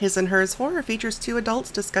His and Hers Horror features two adults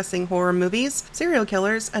discussing horror movies, serial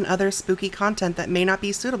killers, and other spooky content that may not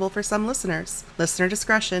be suitable for some listeners. Listener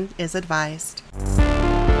discretion is advised.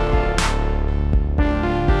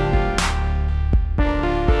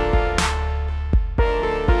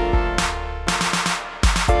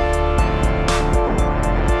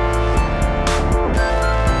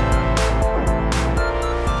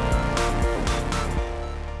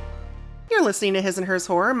 You're listening to His and Hers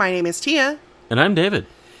Horror. My name is Tia. And I'm David.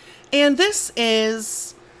 And this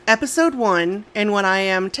is episode 1 in what I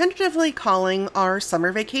am tentatively calling our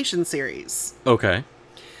summer vacation series. Okay.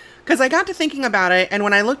 Because I got to thinking about it, and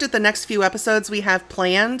when I looked at the next few episodes we have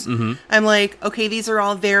planned, I'm like, okay, these are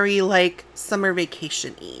all very, summer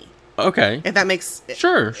vacation-y. Okay. If that makes...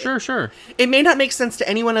 Sure. It may not make sense to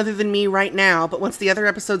anyone other than me right now, but once the other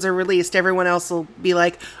episodes are released, everyone else will be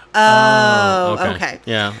like, okay.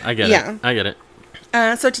 Yeah, I get it.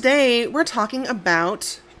 So today, we're talking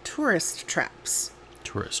about tourist traps.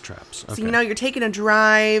 Tourist traps. Okay. So, you're taking a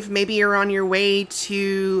drive, maybe you're on your way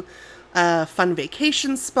to a fun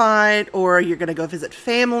vacation spot, or you're going to go visit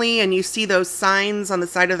family, and you see those signs on the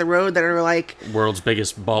side of the road that are like... World's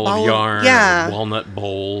biggest ball of yarn, or walnut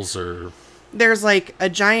bowls, or... There's a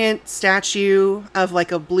giant statue of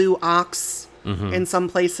a blue ox in some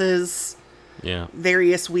places. Yeah.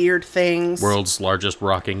 Various weird things. World's largest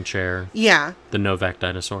rocking chair. Yeah. The Novak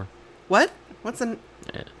dinosaur. What? What's an...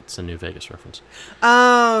 It's a New Vegas reference.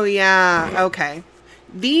 Oh, yeah. Okay.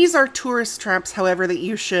 These are tourist traps, however, that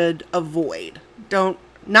you should avoid.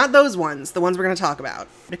 Not those ones, the ones we're going to talk about,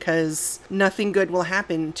 because nothing good will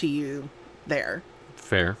happen to you there.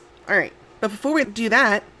 Fair. All right. But before we do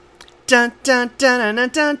that, dun dun dun dun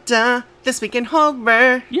dun dun, This Week in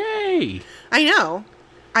Horror. Yay! I know.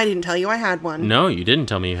 I didn't tell you I had one. No, you didn't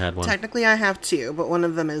tell me you had one. Technically, I have two, but one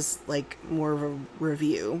of them is more of a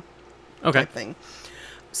review type thing.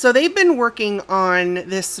 So they've been working on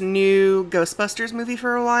this new Ghostbusters movie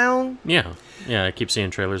for a while. Yeah, I keep seeing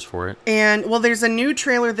trailers for it. And, there's a new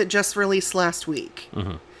trailer that just released last week.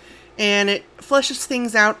 Mm-hmm. And it fleshes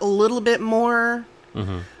things out a little bit more.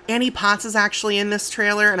 Mm-hmm. Annie Potts is actually in this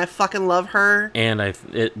trailer, and I fucking love her. And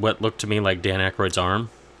what looked to me like Dan Aykroyd's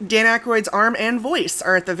arm. Dan Aykroyd's arm and voice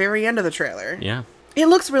are at the very end of the trailer. Yeah. It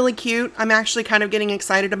looks really cute. I'm actually kind of getting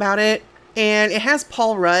excited about it. And it has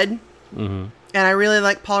Paul Rudd. Mm-hmm. And I really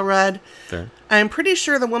like Paul Rudd. Fair. I'm pretty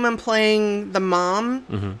sure the woman playing the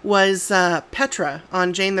mom was Petra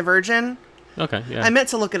on Jane the Virgin. Okay, yeah. I meant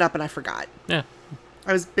to look it up and I forgot. Yeah.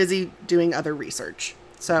 I was busy doing other research.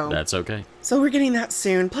 So that's okay. So we're getting that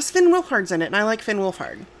soon. Plus Finn Wolfhard's in it, and I like Finn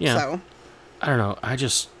Wolfhard. Yeah. So I don't know.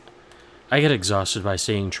 I get exhausted by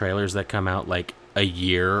seeing trailers that come out a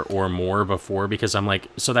year or more before, because I'm like,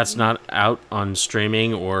 so that's not out on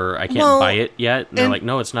streaming, or I can't buy it yet? And they're like,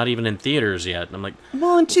 no, it's not even in theaters yet. And I'm like...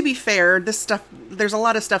 Well, and to be fair, there's a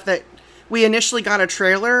lot of stuff that we initially got a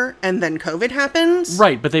trailer, and then COVID happened.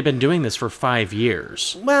 Right, but they've been doing this for 5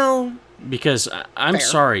 years. Well... Because I'm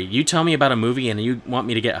sorry, you tell me about a movie and you want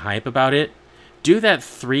me to get hype about it, do that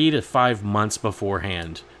 3 to 5 months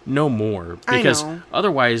beforehand. No more. Because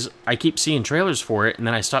otherwise, I keep seeing trailers for it, and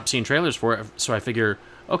then I stop seeing trailers for it, so I figure,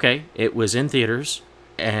 okay, it was in theaters,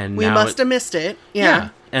 and we must have missed it. Yeah.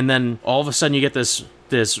 And then all of a sudden you get this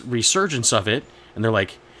resurgence of it, and they're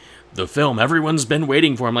like, the film everyone's been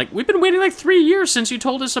waiting for. I'm like, we've been waiting 3 years since you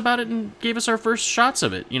told us about it and gave us our first shots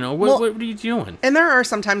of it. What are you doing? And there are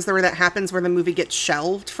some times where that happens, where the movie gets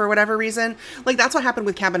shelved for whatever reason. That's what happened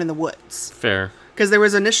with Cabin in the Woods. Fair. Because there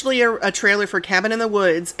was initially a trailer for Cabin in the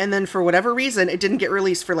Woods, and then for whatever reason, it didn't get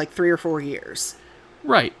released for 3 or 4 years.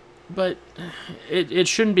 Right. But it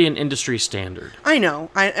shouldn't be an industry standard. I know.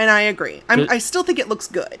 I agree. I still think it looks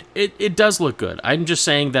good. It does look good. I'm just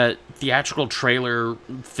saying that theatrical trailer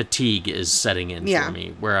fatigue is setting in for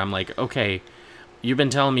me, where I'm like, okay, you've been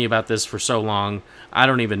telling me about this for so long, I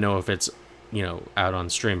don't even know if it's, out on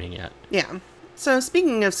streaming yet. Yeah. So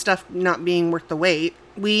speaking of stuff not being worth the wait,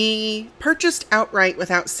 we purchased outright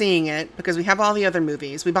without seeing it, because we have all the other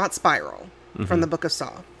movies. We bought Spiral from the Book of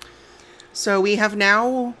Saw. So we have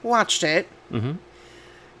now watched it. Mm-hmm.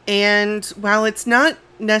 And while it's not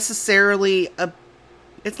necessarily a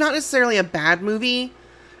bad movie,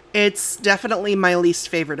 it's definitely my least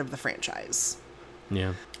favorite of the franchise.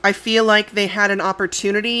 Yeah. I feel like they had an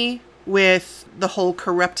opportunity with the whole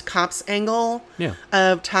corrupt cops angle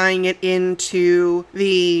of tying it into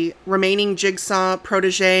the remaining Jigsaw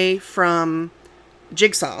protege from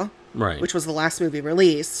Jigsaw, which was the last movie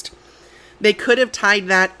released. They could have tied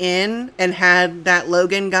that in and had that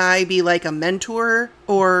Logan guy be a mentor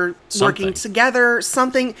or working together,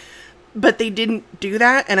 something. But they didn't do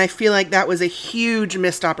that, and I feel like that was a huge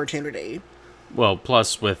missed opportunity. Well,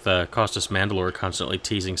 plus with Costas Mandylor constantly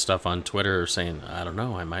teasing stuff on Twitter saying, I don't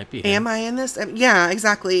know, I might be him. Am I in this? Yeah,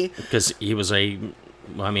 exactly. Because he was he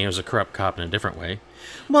was a corrupt cop in a different way.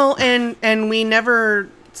 Well, and we never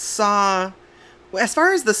saw, as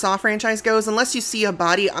far as the Saw franchise goes, unless you see a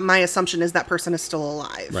body, my assumption is that person is still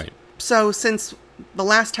alive. Right. So since the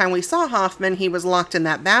last time we saw Hoffman, he was locked in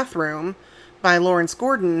that bathroom by Lawrence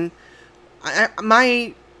Gordon,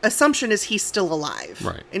 my assumption is he's still alive.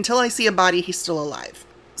 Right. Until I see a body, he's still alive.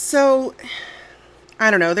 So, I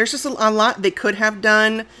don't know. There's just a lot they could have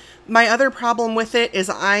done. My other problem with it is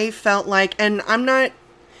I felt like, and I'm not,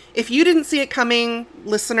 if you didn't see it coming,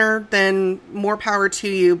 listener, then more power to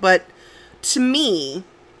you. But to me,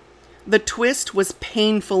 the twist was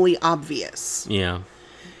painfully obvious. Yeah.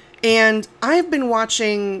 And I've been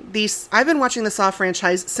watching the Saw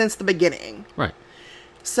franchise since the beginning. Right.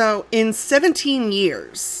 So, in 17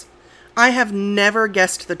 years, I have never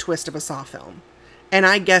guessed the twist of a Saw film. And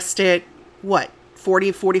I guessed it,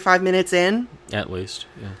 45 minutes in? At least,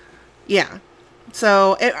 yeah. Yeah.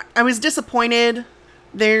 So, I was disappointed.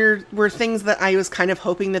 There were things that I was kind of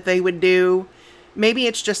hoping that they would do. Maybe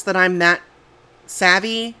it's just that I'm that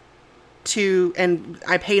savvy and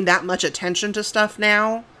I pay that much attention to stuff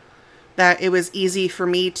now, that it was easy for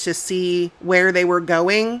me to see where they were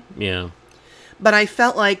going. Yeah. But I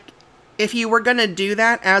felt like if you were going to do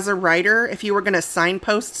that as a writer, if you were going to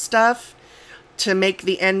signpost stuff to make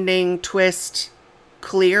the ending twist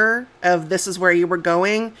clear of this is where you were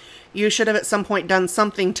going, you should have at some point done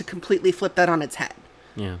something to completely flip that on its head.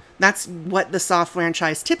 Yeah. That's what the Saw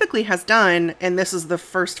franchise typically has done, and this is the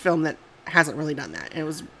first film that hasn't really done that. And it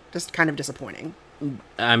was just kind of disappointing.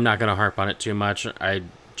 I'm not going to harp on it too much. I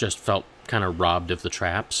just felt kind of robbed of the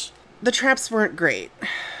traps. The traps weren't great.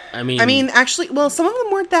 I mean, actually, well, some of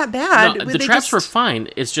them weren't that bad. No, the traps were fine.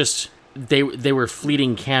 It's just they were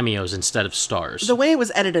fleeting cameos instead of stars. The way it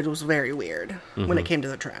was edited was very weird when it came to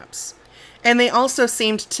the traps. And they also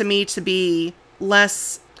seemed to me to be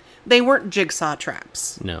less... They weren't Jigsaw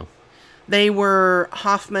traps. No. They were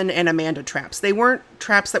Hoffman and Amanda traps. They weren't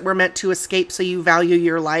traps that were meant to escape so you value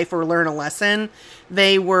your life or learn a lesson.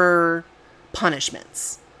 They were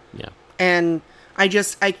punishments. Yeah. And I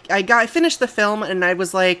finished the film and I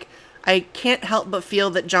was like, I can't help but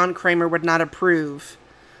feel that John Kramer would not approve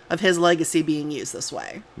of his legacy being used this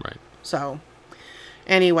way. Right. So,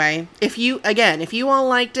 anyway, if you all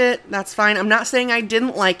liked it, that's fine. I'm not saying I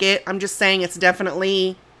didn't like it. I'm just saying it's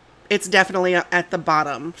definitely at the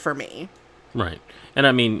bottom for me. Right. And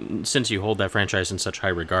I mean, since you hold that franchise in such high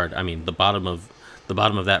regard, I mean, the bottom of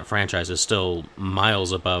that franchise is still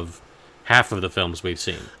miles above half of the films we've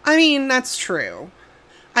seen. I mean, that's true.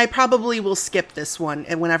 I probably will skip this one,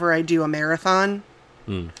 and whenever I do a marathon,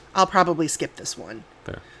 I'll probably skip this one.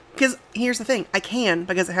 Fair. Because here's the thing,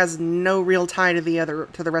 because it has no real tie to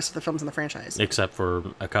the rest of the films in the franchise. Except for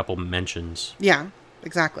a couple mentions. Yeah,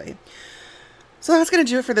 exactly. So that's going to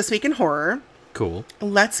do it for This Week in Horror. Cool.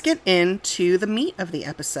 Let's get into the meat of the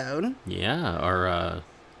episode. Yeah,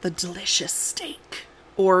 the delicious steak.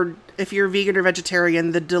 Or, if you're vegan or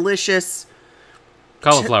vegetarian, the delicious...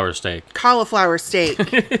 Cauliflower steak. Cauliflower steak.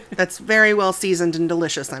 That's very well seasoned and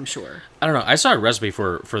delicious, I'm sure. I don't know. I saw a recipe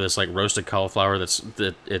for this like roasted cauliflower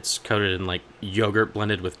that it's coated in like yogurt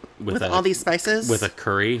blended with all these spices with a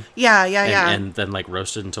curry. Yeah. And then like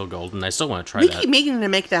roasted until golden. I still want to try that. We keep meaning to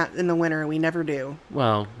make that in the winter, and we never do.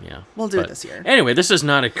 Well, yeah. We'll do it this year. Anyway, this is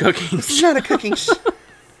not a cooking. This is not a cooking show.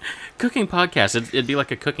 Cooking podcast. It'd be like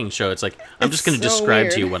a cooking show. It's like I'm just going to describe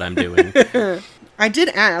to you what I'm doing. I did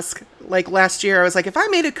ask, like, last year, I was like, if I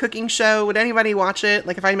made a cooking show, would anybody watch it?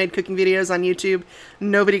 Like, if I made cooking videos on YouTube,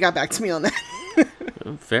 nobody got back to me on that.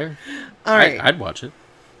 Fair. All right. I'd watch it.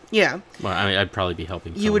 Yeah. Well, I mean, I'd probably be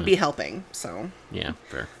helping. You would be helping, so. Yeah,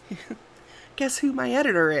 fair. Guess who my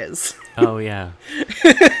editor is? Oh, yeah.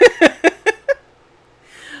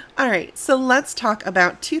 All right, so let's talk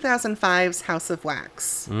about 2005's House of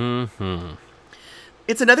Wax. Mm-hmm.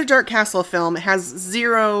 It's another Dark Castle film. It has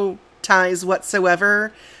zero ties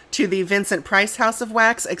whatsoever to the Vincent Price House of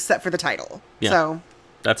Wax, except for the title. Yeah, so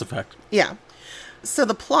that's a fact. Yeah. So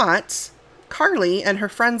the plot, Carly and her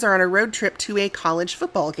friends are on a road trip to a college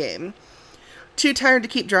football game. Too tired to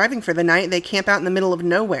keep driving for the night, they camp out in the middle of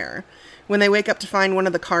nowhere. When they wake up to find one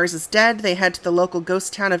of the cars is dead, they head to the local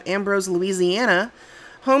ghost town of Ambrose, Louisiana,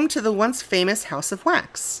 home to the once famous House of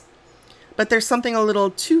Wax. But there's something a little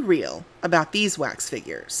too real about these wax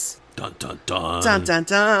figures. Dun, dun, dun. Dun, dun,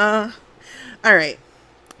 dun. All right.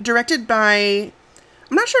 Directed by...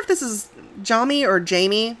 I'm not sure if this is Jaume or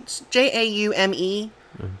Jamie. It's Jaume.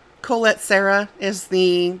 Colette Serra is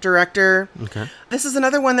the director. Okay. This is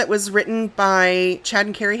another one that was written by Chad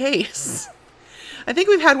and Carrie Hayes. I think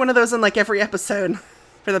we've had one of those in like every episode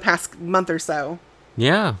for the past month or so.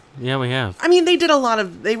 Yeah, we have. I mean, they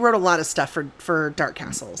wrote a lot of stuff for Dark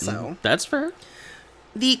Castle, so. That's fair.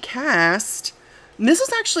 The cast, this was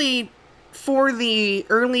actually, for the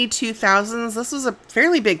early 2000s, this was a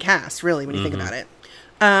fairly big cast, really, when you think about it.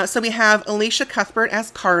 So we have Alicia Cuthbert as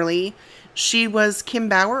Carly. She was Kim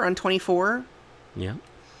Bauer on 24. Yeah.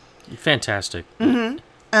 Fantastic.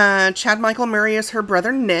 Mm-hmm. Chad Michael Murray is her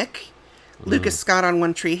brother Nick. Lucas Scott on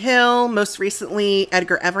One Tree Hill. Most recently,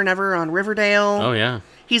 Edgar Evernever on Riverdale. Oh, yeah.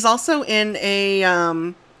 He's also in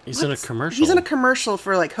a... he's in a commercial. He's in a commercial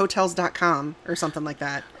for, like, Hotels.com or something like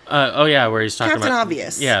that. Oh, yeah, where he's talking Captain about...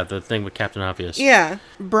 Obvious. Yeah, the thing with Captain Obvious. Yeah.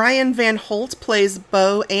 Brian Van Holt plays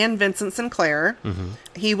Bo and Vincent Sinclair. Mm-hmm.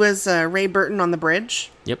 He was Ray Burton on The Bridge.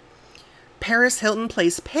 Yep. Paris Hilton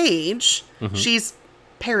plays Paige. Mm-hmm. She's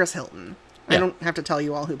Paris Hilton. Yeah. I don't have to tell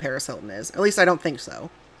you all who Paris Hilton is. At least I don't think so.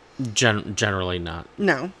 Generally not.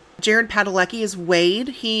 No. Jared Padalecki is Wade.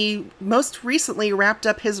 He most recently wrapped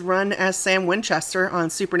up his run as Sam Winchester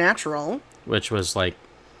on Supernatural. Which was like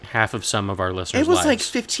half of some of our listeners' lives. It was like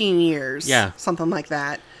 15 years. Yeah. Something like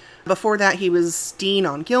that. Before that, he was Dean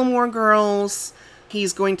on Gilmore Girls.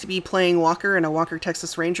 He's going to be playing Walker in a Walker,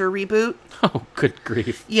 Texas Ranger reboot. Oh, good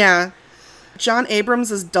grief. Yeah. John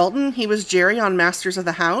Abrams is Dalton. He was Jerry on Masters of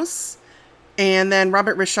the House. And then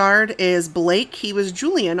Robert Richard is Blake. He was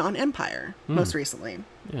Julian on Empire, most recently.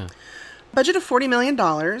 Yeah. Budget of $40 million.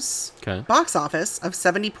 Okay. Box office of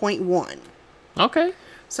 70.1. Okay.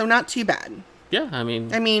 So not too bad. Yeah, I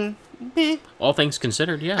mean, eh. All things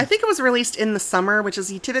considered, yeah. I think it was released in the summer, which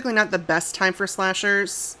is typically not the best time for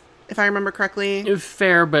slashers, if I remember correctly.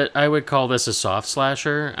 Fair, but I would call this a soft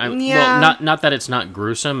slasher. Yeah. Well, not that it's not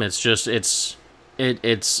gruesome. It's just it's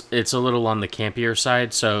a little on the campier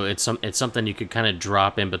side. So it's something you could kind of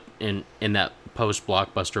drop in that post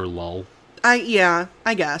blockbuster lull.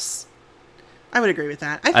 I guess I would agree with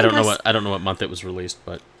that. I don't know what month it was released,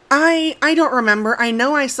 but I don't remember. I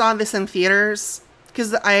know I saw this in theaters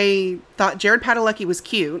because I thought Jared Padalecki was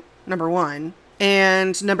cute, number one,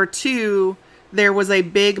 and number two, there was a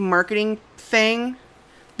big marketing thing.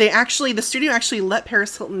 The studio actually let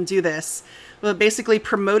Paris Hilton do this, but basically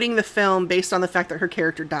promoting the film based on the fact that her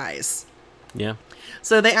character dies. Yeah.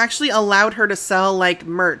 So they actually allowed her to sell like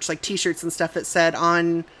merch, like t-shirts and stuff that said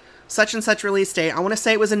on such and such release date. I want to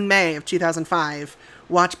say it was in May of 2005.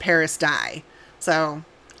 Watch Paris die. So,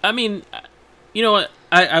 I mean, you know what?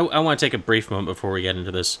 I want to take a brief moment before we get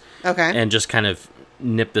into this. Okay. And just kind of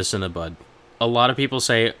nip this in the bud. A lot of people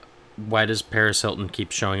say, why does Paris Hilton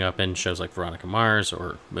keep showing up in shows like Veronica Mars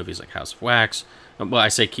or movies like House of Wax? Well, I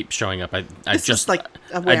say keep showing up. I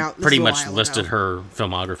pretty much listed her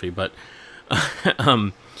filmography, but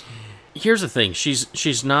here's the thing: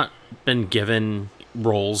 she's not been given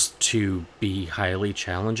roles to be highly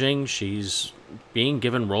challenging. She's being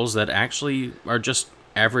given roles that actually are just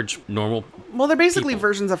average, normal. Well, they're basically people.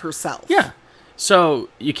 versions of herself. Yeah. So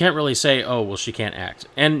you can't really say, oh, well, she can't act.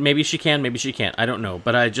 And maybe she can, maybe she can't. I don't know.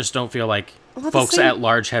 But I just don't feel like folks at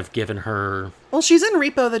large have given her... Well, she's in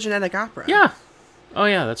Repo the Genetic Opera. Yeah. Oh,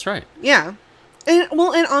 yeah, that's right. Yeah. And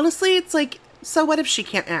honestly, it's like, so what if she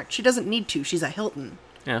can't act? She doesn't need to. She's a Hilton.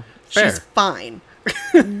 Yeah, fair. She's fine.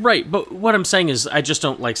 Right, but what I'm saying is I just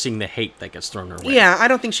don't like seeing the hate that gets thrown her way. Yeah, I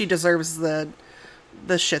don't think she deserves the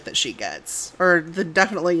shit that she gets. Or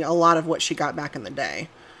definitely a lot of what she got back in the day.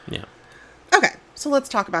 Yeah. Okay, so let's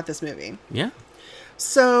talk about this movie. Yeah.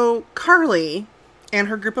 So, Carly and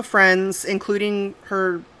her group of friends, including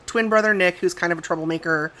her twin brother Nick, who's kind of a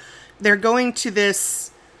troublemaker, they're going to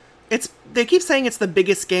this... They keep saying it's the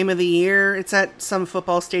biggest game of the year. It's at some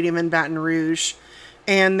football stadium in Baton Rouge.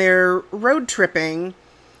 And they're road tripping.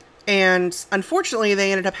 And unfortunately,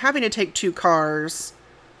 they ended up having to take two cars.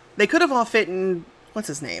 They could have all fit in... What's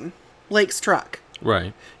his name? Blake's truck.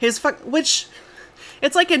 Right. Which...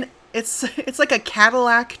 It's like it's like a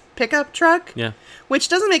Cadillac pickup truck. Yeah. Which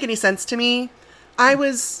doesn't make any sense to me. I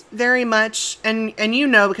was very much, and you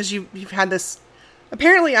know, because you've had this,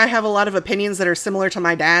 apparently I have a lot of opinions that are similar to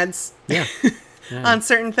my dad's. Yeah. On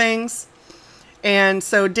certain things. And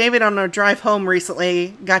so David, on a drive home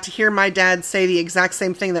recently, got to hear my dad say the exact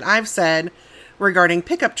same thing that I've said regarding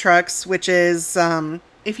pickup trucks, which is,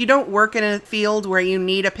 if you don't work in a field where you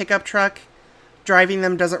need a pickup truck, driving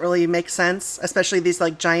them doesn't really make sense, especially these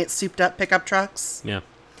like giant souped up pickup trucks. Yeah.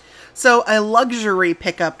 So a luxury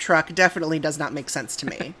pickup truck definitely does not make sense to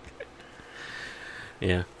me.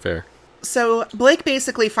 Yeah, fair. So Blake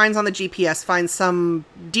basically finds on the GPS, finds some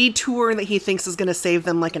detour that he thinks is going to save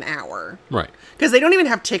them like an hour. Right. Because they don't even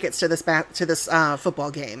have tickets to this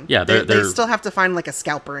football game. Yeah, they still have to find like a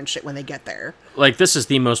scalper and shit when they get there. Like, this is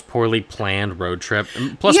the most poorly planned road trip.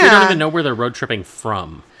 Plus, we don't even know where they're road tripping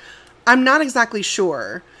from. I'm not exactly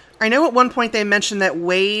sure. I know at one point they mentioned that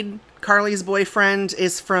Wade, Carly's boyfriend,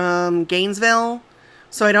 is from Gainesville.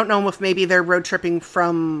 So I don't know if maybe they're road tripping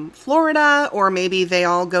from Florida, or maybe they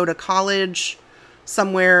all go to college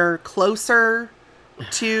somewhere closer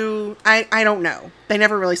to... I don't know. They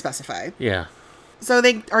never really specify. Yeah. So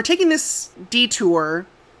they are taking this detour,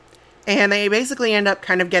 and they basically end up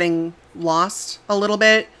kind of getting lost a little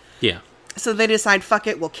bit. Yeah. So they decide, fuck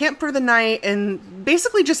it, we'll camp for the night, and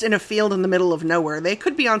basically just in a field in the middle of nowhere. They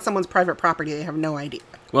could be on someone's private property, they have no idea.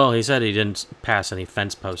 Well, he said he didn't pass any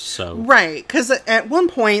fence posts, so... Right, because at one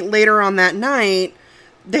point later on that night,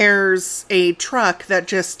 there's a truck that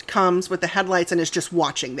just comes with the headlights and is just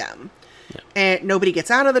watching them. Yeah. And nobody gets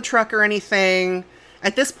out of the truck or anything.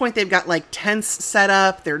 At this point, they've got, like, tents set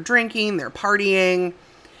up, they're drinking, they're partying,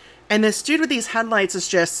 and this dude with these headlights is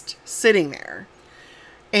just sitting there.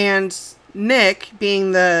 And Nick,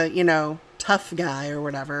 being the, tough guy or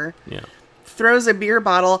whatever... Yeah. Throws a beer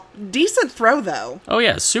bottle. Decent throw, though. Oh,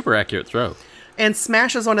 yeah. Super accurate throw. And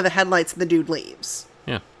smashes one of the headlights and the dude leaves.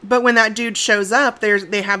 Yeah. But when that dude shows up,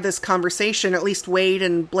 they have this conversation, at least Wade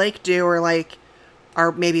and Blake do, or like,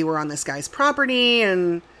 maybe we're on this guy's property,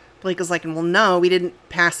 and Blake is like, well, no, we didn't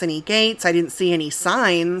pass any gates, I didn't see any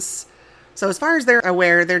signs. So as far as they're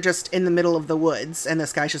aware, they're just in the middle of the woods, and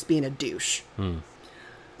this guy's just being a douche.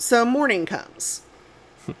 So morning comes.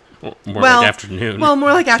 More like afternoon. Well,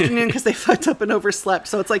 more like afternoon because they fucked up and overslept.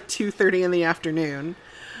 So it's like 2:30 in the afternoon.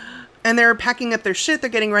 And they're packing up their shit.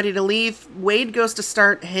 They're getting ready to leave. Wade goes to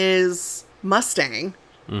start his Mustang,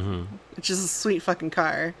 which is a sweet fucking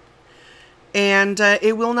car. And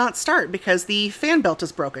it will not start because the fan belt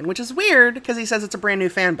is broken, which is weird because he says it's a brand new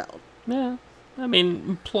fan belt. Yeah. I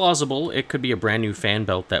mean, plausible. It could be a brand new fan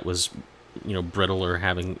belt that was... brittle or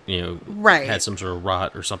having, right. had some sort of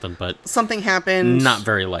rot or something, but... Something happened. Not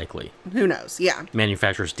very likely. Who knows, yeah.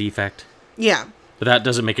 Manufacturer's defect. Yeah. But that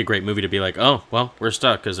doesn't make a great movie to be like, oh, well, we're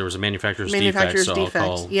stuck because there was a manufacturer's defect,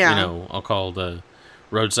 so I'll call the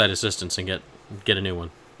roadside assistance and get a new one.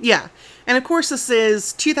 Yeah. And of course this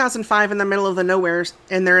is 2005 in the middle of the nowhere,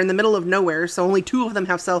 and they're in the middle of nowhere, so only 2 of them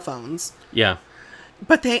have cell phones. Yeah.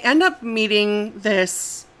 But they end up meeting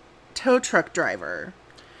this tow truck driver...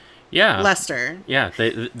 Yeah. Lester. Yeah,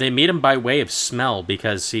 they meet him by way of smell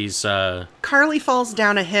because he's... Carly falls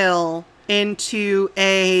down a hill into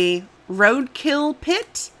a roadkill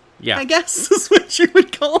pit, I guess is what you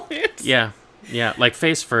would call it. Yeah, like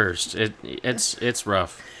face first. It's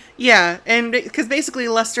rough. Yeah, and because basically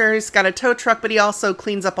Lester's got a tow truck, but he also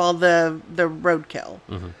cleans up all the roadkill.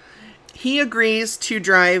 Mm-hmm. He agrees to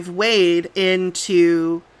drive Wade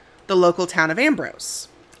into the local town of Ambrose.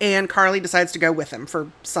 And Carly decides to go with him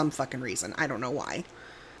for some fucking reason. I don't know why.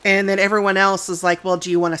 And then everyone else is like, well, do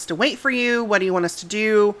you want us to wait for you? What do you want us to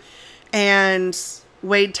do? And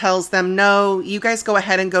Wade tells them, no, you guys go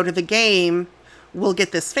ahead and go to the game. We'll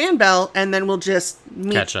get this fan belt, and then we'll just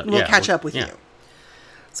catch up with you.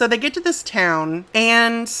 So they get to this town,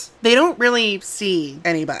 and they don't really see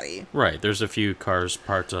anybody. Right. There's a few cars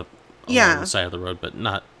parked up along the side of the road, but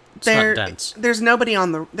not dense. There's nobody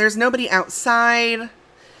outside.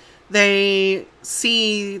 They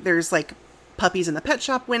see there's like puppies in the pet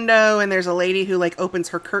shop window, and there's a lady who like opens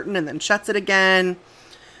her curtain and then shuts it again.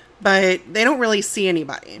 But they don't really see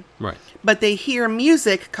anybody. Right. But they hear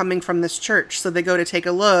music coming from this church, so they go to take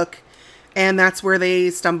a look, and that's where they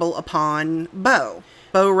stumble upon Bo.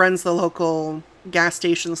 Bo runs the local gas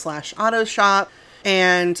station / auto shop,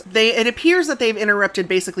 and it appears that they've interrupted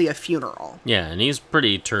basically a funeral. Yeah, and he's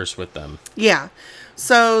pretty terse with them. Yeah.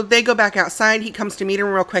 So they go back outside. He comes to meet him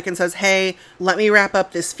real quick and says, hey, let me wrap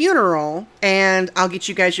up this funeral and I'll get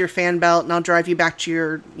you guys your fan belt and I'll drive you back to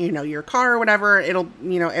your car or whatever. It'll,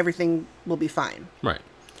 everything will be fine. Right.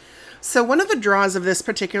 So one of the draws of this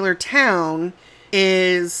particular town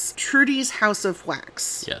is Trudy's House of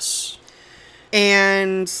Wax. Yes.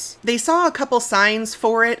 And they saw a couple signs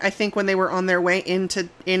for it, I think, when they were on their way into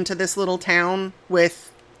this little town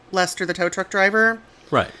with Lester, the tow truck driver.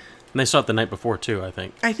 Right. And they saw it the night before, too, I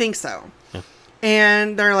think. I think so. Yeah.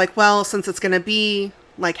 And they're like, well, since it's going to be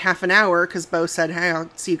like half an hour, because Bo said, hey, I'll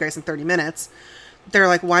see you guys in 30 minutes. They're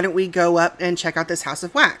like, why don't we go up and check out this House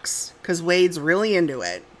of Wax? Because Wade's really into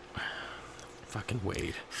it. Fucking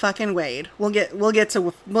Wade. Fucking Wade. We'll get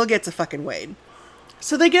to fucking Wade.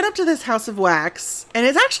 So they get up to this House of Wax, and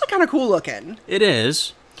it's actually kind of cool looking. It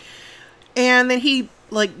is. And then he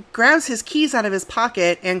like grabs his keys out of his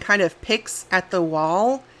pocket and kind of picks at the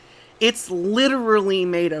wall. It's literally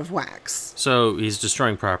made of wax. So he's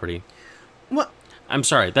destroying property. What? I'm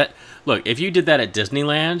sorry. Look, if you did that at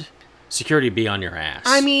Disneyland, security would be on your ass.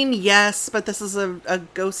 I mean, yes, but this is a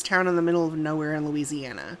ghost town in the middle of nowhere in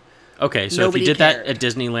Louisiana. Okay, so if you did that at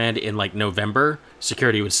Disneyland in like November,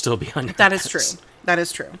 security would still be on your ass. That is true. That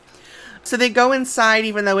is true. So they go inside,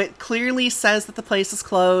 even though it clearly says that the place is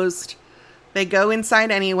closed. They go inside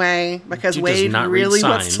anyway because Wade really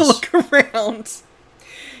wants to look around.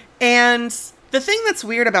 And the thing that's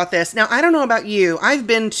weird about this, now I don't know about you, I've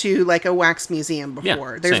been to like a wax museum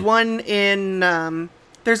before. Yeah, There's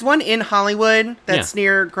one in Hollywood that's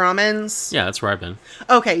near Grauman's. Yeah, that's where I've been.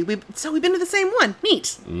 Okay, so we've been to the same one.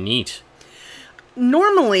 Neat.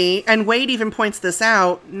 Normally, and Wade even points this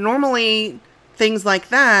out, normally things like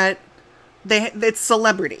that, it's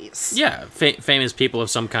celebrities. Yeah, famous people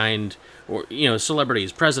of some kind, or,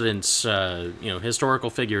 celebrities, presidents,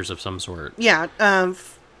 historical figures of some sort. Yeah,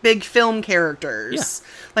 big film characters.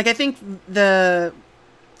 Yeah. Like, I think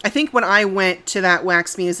when I went to that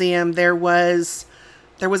wax museum, there was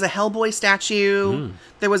a Hellboy statue. Mm.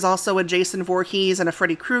 There was also a Jason Voorhees and a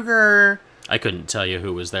Freddy Krueger. I couldn't tell you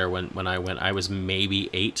who was there when I went. I was maybe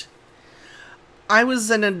 8. I was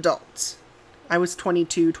an adult. I was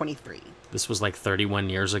 22, 23. This was like 31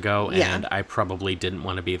 years ago, and I probably didn't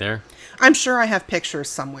want to be there. I'm sure I have pictures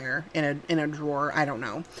somewhere in a drawer. I don't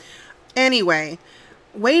know. Anyway,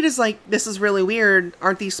 Wade is like, this is really weird.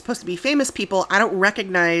 Aren't these supposed to be famous people? I don't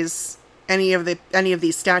recognize any of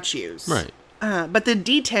these statues. Right. But the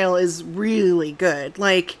detail is really good.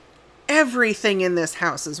 Like, everything in this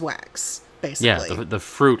house is wax, basically. Yeah, the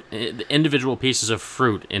fruit, the individual pieces of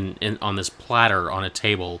fruit on this platter on a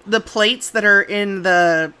table. The plates that are in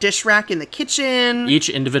the dish rack in the kitchen. Each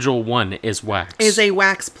individual one is wax. Is a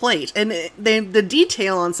wax plate. And the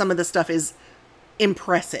detail on some of this stuff is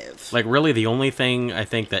impressive. Like, really, the only thing I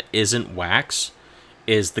think that isn't wax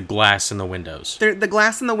is the glass in the windows. The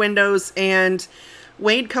glass in the windows, and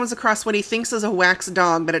Wade comes across what he thinks is a wax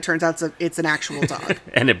dog, but it turns out it's an actual dog.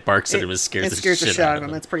 And it barks at him and scares the shit out of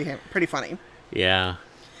him. It's pretty funny. Yeah.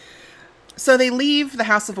 So they leave the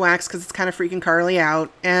House of Wax because it's kind of freaking Carly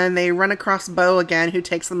out, and they run across Bo again, who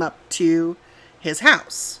takes them up to his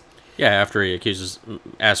house. Yeah, after he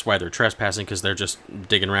asks why they're trespassing, because they're just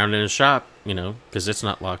digging around in his shop, because it's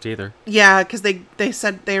not locked either. Yeah, because they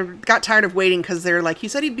said they got tired of waiting, because they're like, he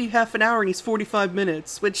said he'd be half an hour and he's 45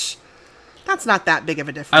 minutes, which that's not that big of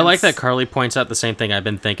a difference. I like that Carly points out the same thing I've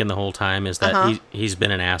been thinking the whole time, is that he's been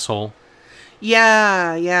an asshole.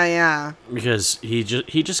 Yeah. Because he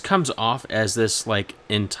just comes off as this, like,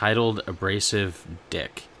 entitled, abrasive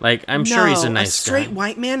dick. Like, I'm sure he's a nice guy. A straight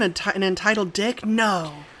white man, an entitled dick?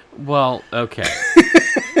 No. Well, okay.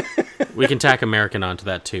 We can tack American onto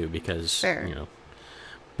that, too, because, Fair.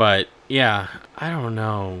 But, yeah, I don't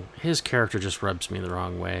know. His character just rubs me the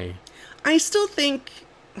wrong way. I still think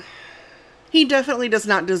he definitely does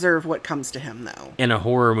not deserve what comes to him, though. In a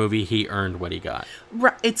horror movie, he earned what he got.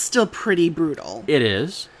 Right, it's still pretty brutal. It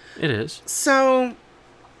is. So,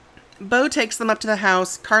 Bo takes them up to the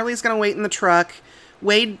house. Carly's going to wait in the truck.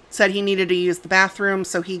 Wade said he needed to use the bathroom,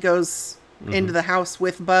 so he goes into the house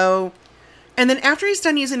with Bo. And then after he's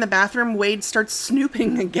done using the bathroom, Wade starts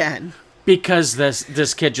snooping again. Because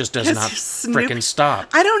this kid just does not freaking stop.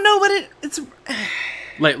 I don't know what it's...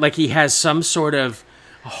 Like he has some sort of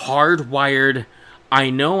hardwired, I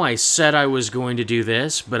know I said I was going to do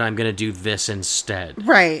this, but I'm going to do this instead.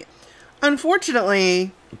 Right.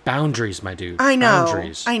 Unfortunately... Boundaries, my dude. I know.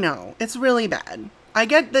 Boundaries. I know. It's really bad. I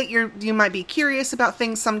get that you might be curious about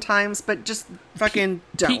things sometimes, but just fucking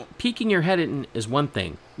don't. Peeking your head in is one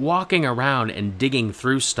thing. Walking around and digging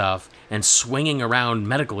through stuff and swinging around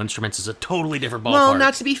medical instruments is a totally different ballpark. Well,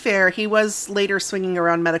 not to be fair, he was later swinging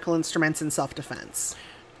around medical instruments in self-defense.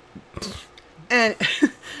 And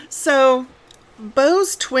so,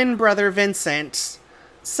 Bo's twin brother, Vincent,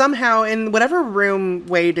 somehow in whatever room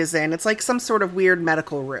Wade is in, it's like some sort of weird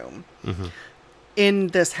medical room. Mm-hmm. In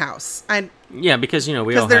this house. Yeah, because, we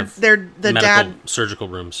all have medical surgical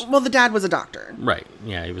rooms. Well, the dad was a doctor. Right.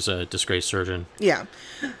 Yeah, he was a disgraced surgeon. Yeah.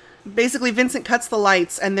 Basically, Vincent cuts the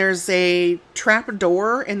lights, and there's a trap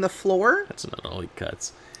door in the floor. That's not all he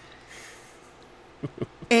cuts.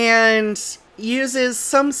 And uses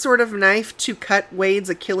some sort of knife to cut Wade's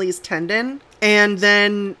Achilles tendon, and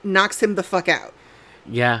then knocks him the fuck out.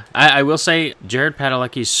 Yeah. I will say, Jared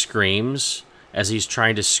Padalecki's screams as he's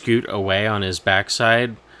trying to scoot away on his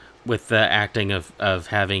backside with the acting of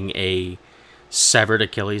having a severed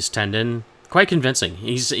Achilles tendon, quite convincing.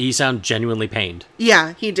 He sounded genuinely pained.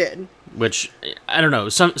 Yeah, he did. Which, I don't know,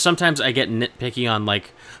 sometimes I get nitpicky on,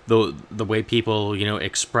 like, the way people,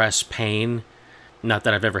 express pain. Not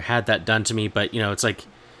that I've ever had that done to me, but, it's like,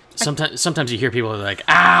 sometimes you hear people like,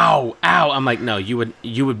 ow, ow. I'm like, no, you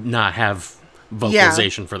would not have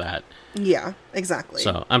vocalization for that. Yeah, exactly.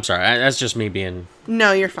 So, I'm sorry. That's just me being...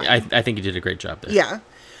 No, you're fine. I think you did a great job there. Yeah.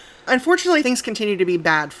 Unfortunately, things continue to be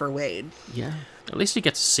bad for Wade. Yeah. At least he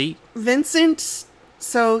gets a seat. Vincent...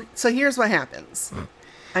 So here's what happens.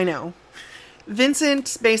 I know.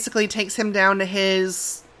 Vincent basically takes him down to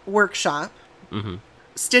his workshop,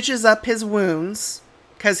 stitches up his wounds,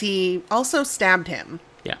 because he also stabbed him.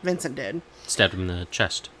 Yeah. Vincent did. Stabbed him in the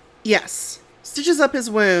chest. Yes. Stitches up his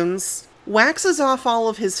wounds, waxes off all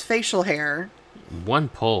of his facial hair. One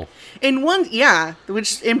pull.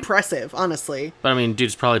 Which is impressive, honestly. But I mean,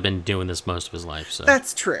 dude's probably been doing this most of his life, so.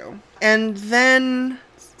 That's true. And then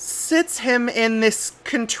sits him in this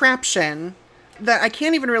contraption that I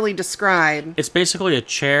can't even really describe. It's basically a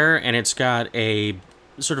chair, and it's got a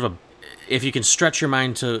sort of if you can stretch your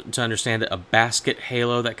mind to understand it, a basket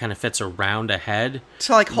halo that kind of fits around a head.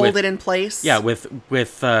 To, like, hold it in place? Yeah, with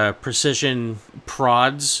precision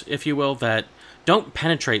prods, if you will, that don't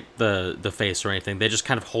penetrate the face or anything. They just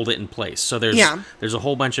kind of hold it in place. So there's a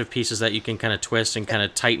whole bunch of pieces that you can kind of twist and kind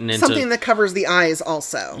of tighten into. Something that covers the eyes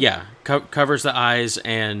also. Yeah, covers the eyes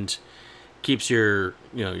and keeps your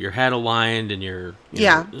head aligned and your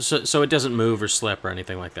so it doesn't move or slip or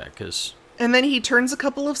anything like that. And then he turns a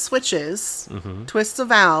couple of switches, twists a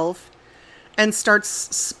valve, and starts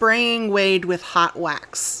spraying Wade with hot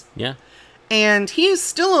wax. Yeah. And he's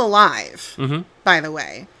still alive, by the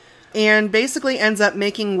way. And basically ends up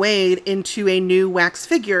making Wade into a new wax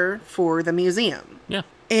figure for the museum. Yeah.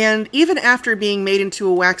 And even after being made into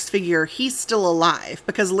a wax figure, he's still alive.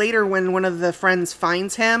 Because later when one of the friends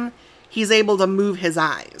finds him, he's able to move his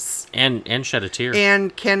eyes. And shed a tear.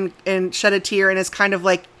 And shed a tear, and it's kind of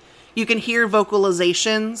like, you can hear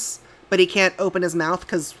vocalizations, but he can't open his mouth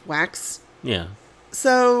because wax. Yeah.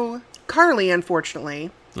 So, Carly,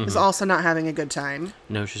 unfortunately, is also not having a good time.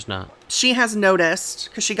 No, she's not. She has noticed,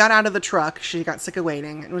 because she got out of the truck, she got sick of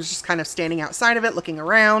waiting, and was just kind of standing outside of it, looking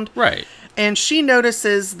around. Right. And she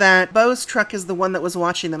notices that Beau's truck is the one that was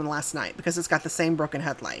watching them last night, because it's got the same broken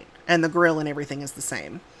headlight, and the grill and everything is the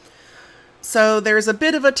same. So there's a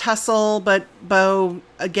bit of a tussle, but Beau,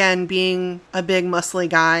 again, being a big muscly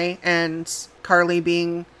guy, and Carly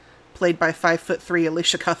being played by 5'3"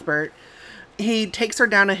 Alicia Cuthbert, he takes her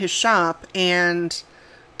down to his shop and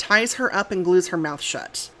ties her up and glues her mouth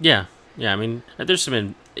shut. Yeah. I mean, there's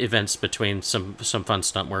some events between some fun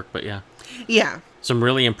stunt work, but yeah. Yeah. Some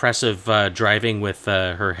really impressive driving with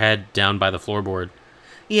her head down by the floorboard.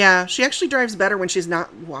 Yeah, she actually drives better when she's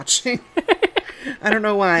not watching. I don't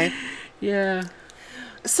know why. Yeah.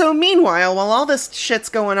 So meanwhile, while all this shit's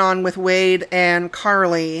going on with Wade and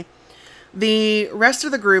Carly, the rest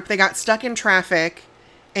of the group, they got stuck in traffic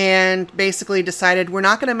and basically decided we're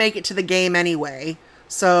not going to make it to the game anyway.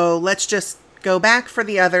 So let's just go back for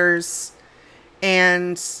the others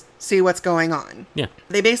and see what's going on. Yeah.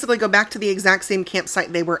 They basically go back to the exact same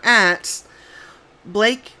campsite they were at.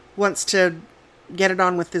 Blake wants to get it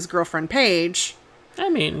on with his girlfriend Paige.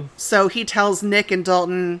 So he tells Nick and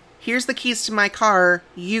Dalton, here's the keys to my car.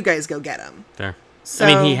 You guys go get them. Fair.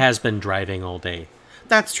 So, he has been driving all day.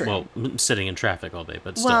 That's true. Well, sitting in traffic all day,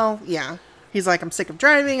 but still. Well, yeah. He's like, I'm sick of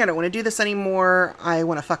driving. I don't want to do this anymore. I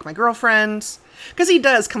want to fuck my girlfriend. Because he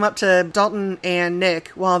does come up to Dalton and Nick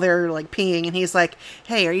while they're, like, peeing. And he's like,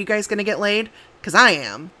 hey, are you guys going to get laid? Because I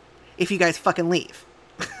am. If you guys fucking leave.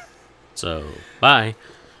 So, bye.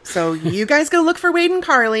 So, you guys go look for Wade and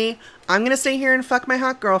Carly. I'm going to stay here and fuck my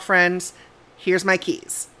hot girlfriend. Here's my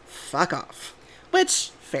keys. Fuck off. Which,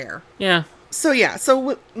 fair. Yeah.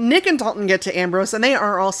 So Nick and Dalton get to Ambrose, and they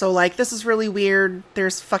are also like, this is really weird.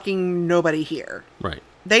 There's fucking nobody here. Right.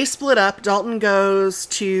 They split up. Dalton goes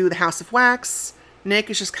to the House of Wax. Nick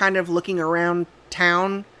is just kind of looking around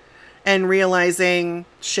town and realizing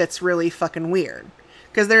shit's really fucking weird.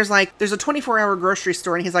 Because there's a 24-hour grocery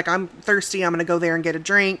store, and he's like, I'm thirsty. I'm going to go there and get a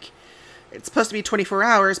drink. It's supposed to be 24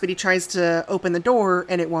 hours, but he tries to open the door,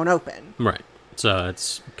 and it won't open. Right. So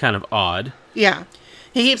it's kind of odd. Yeah.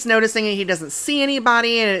 He keeps noticing he doesn't see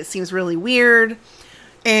anybody, and it seems really weird.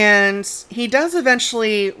 And he does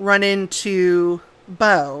eventually run into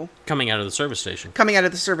Beau. Coming out of the service station,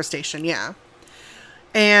 yeah.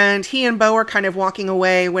 And he and Beau are kind of walking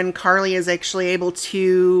away when Carly is actually able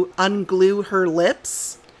to unglue her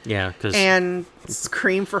lips. Yeah, and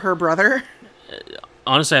scream for her brother.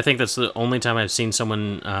 Honestly, I think that's the only time I've seen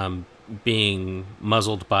someone being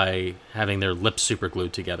muzzled by having their lips super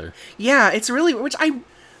glued together. Yeah, it's really, which I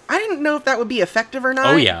didn't know if that would be effective or not.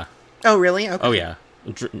 Oh yeah. Oh, really? Okay. Oh, yeah.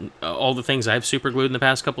 All the things I've super glued in the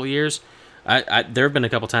past couple of years, there have been a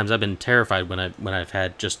couple times I've been terrified when I've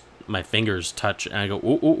had just my fingers touch and I go,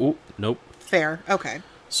 ooh, nope. Fair. Okay.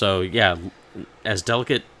 So, yeah, as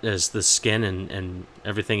delicate as the skin and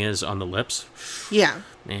everything is on the lips. Yeah.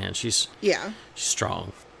 Man, she's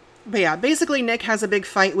strong. But yeah, basically Nick has a big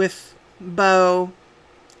fight with Bo.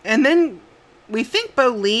 And then we think Bo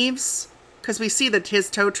leaves because we see that his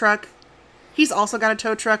tow truck, he's also got a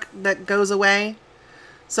tow truck that goes away.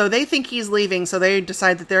 So they think he's leaving. So they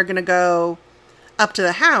decide that they're going to go up to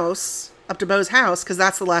the house, up to Bo's house, because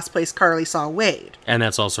that's the last place Carly saw Wade. And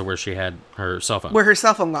that's also where she had her cell phone. Where her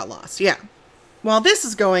cell phone got lost, yeah. While this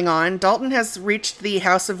is going on, Dalton has reached the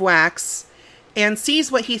House of Wax and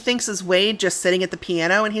sees what he thinks is Wade just sitting at the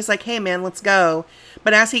piano. And he's like, hey, man, let's go.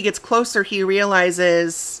 But as he gets closer, he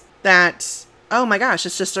realizes that, oh my gosh,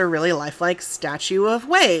 it's just a really lifelike statue of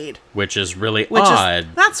Wade. Which is really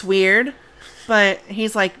odd. That's weird. But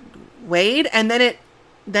he's like, Wade? And then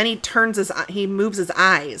he moves his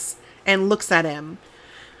eyes and looks at him.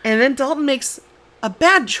 And then Dalton makes a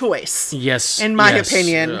bad choice. Yes. In my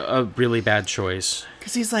opinion. A really bad choice.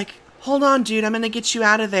 Because he's like, hold on, dude, I'm going to get you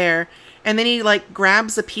out of there. And then he, like,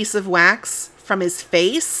 grabs a piece of wax from his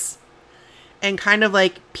face and kind of,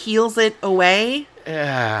 like, peels it away.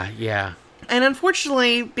 Yeah. And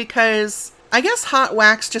unfortunately, because I guess hot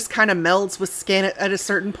wax just kind of melds with skin at a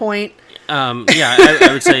certain point. I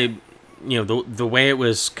would say, the way it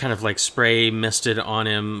was kind of, like, spray misted on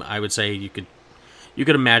him, I would say you could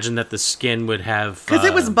imagine that the skin would have... Because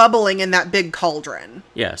it was bubbling in that big cauldron.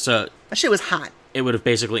 Yeah, so... That shit was hot. It would have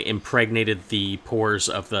basically impregnated the pores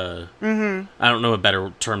of the... Mm-hmm. I don't know a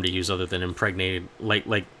better term to use other than impregnated.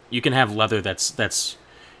 Like you can have leather that's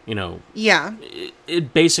Yeah.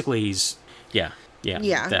 It basically is... Yeah.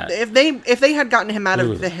 That. If they had gotten him out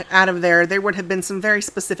of there, there would have been some very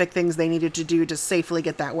specific things they needed to do to safely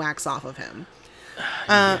get that wax off of him.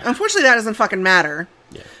 Unfortunately, that doesn't fucking matter.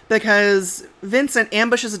 Yeah. Because Vincent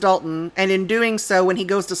ambushes Dalton, and in doing so, when he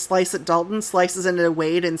goes to slice at Dalton, slices into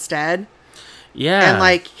Wade instead. Yeah.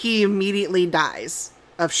 And, he immediately dies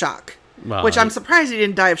of shock. Well, which I'm surprised he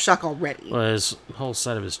didn't die of shock already. Well, his whole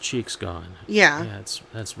side of his cheek's gone. Yeah. Yeah,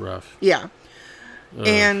 that's rough. Yeah. Ugh.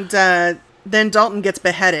 And then Dalton gets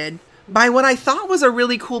beheaded by what I thought was a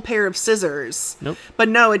really cool pair of scissors. Nope. But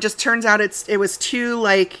no, it just turns out it was two,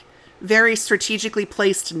 very strategically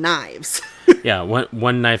placed knives. Yeah,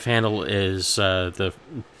 one knife handle is the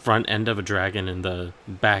front end of a dragon, and the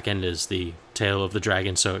back end is the tail of the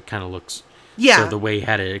dragon, so it kind of looks... Yeah. So the way he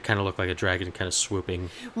had it kind of looked like a dragon kind of swooping.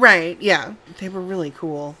 Right, yeah. They were really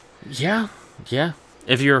cool. Yeah.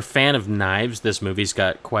 If you're a fan of knives, this movie's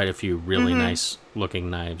got quite a few really nice looking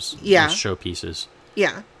knives. Yeah. Showpieces.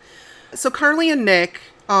 Yeah. So Carly and Nick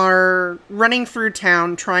are running through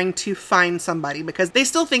town trying to find somebody because they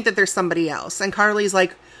still think that there's somebody else. And Carly's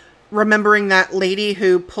remembering that lady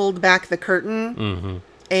who pulled back the curtain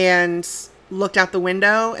and looked out the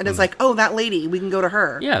window and is like, oh, that lady, we can go to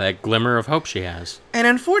her. Yeah, that glimmer of hope she has. And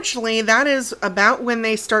unfortunately, that is about when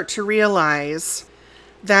they start to realize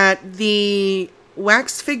that the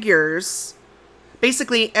wax figures,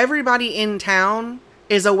 basically everybody in town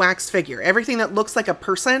is a wax figure. Everything that looks like a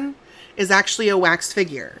person is actually a wax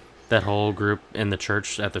figure. That whole group in the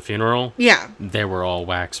church at the funeral? Yeah. They were all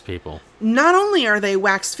wax people. Not only are they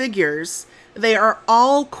wax figures, they are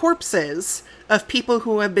all corpses of people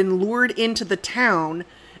who have been lured into the town,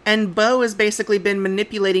 and Bo has basically been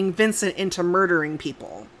manipulating Vincent into murdering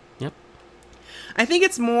people. Yep. I think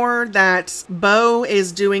it's more that Bo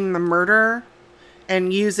is doing the murder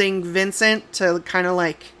and using Vincent to kind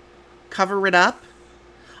of cover it up.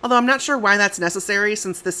 Although I'm not sure why that's necessary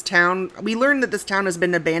since we learned that this town has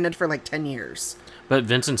been abandoned for 10 years. But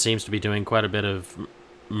Vincent seems to be doing quite a bit of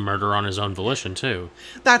murder on his own volition too.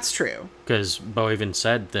 That's true. Because Bo even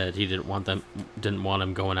said that he didn't want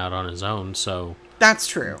him going out on his own, so... That's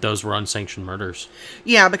true. Those were unsanctioned murders.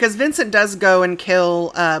 Yeah, because Vincent does go and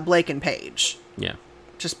kill Blake and Paige. Yeah.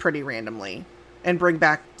 Just pretty randomly. And bring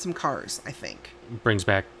back some cars, I think. Brings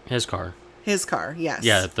back his car. His car, yes.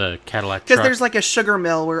 Yeah, the Cadillac truck. Because there's a sugar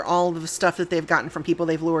mill where all the stuff that they've gotten from people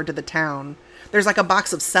they've lured to the town. There's a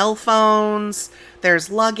box of cell phones. There's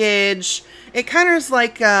luggage. It kind of is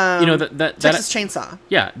Texas Chainsaw.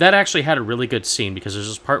 Yeah, that actually had a really good scene because there's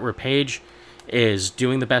this part where Paige is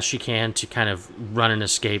doing the best she can to kind of run and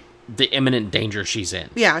escape the imminent danger she's in.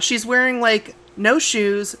 Yeah, she's wearing no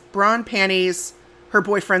shoes, bra and panties, her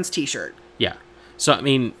boyfriend's t-shirt. Yeah. So,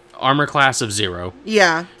 armor class of 0.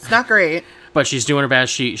 Yeah, it's not great. But she's doing her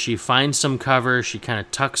best. She finds some cover. She kind of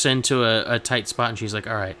tucks into a tight spot, and she's like,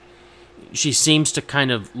 all right. She seems to kind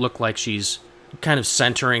of look like she's kind of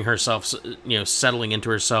centering herself, settling into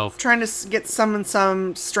herself. Trying to get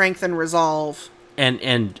some strength and resolve.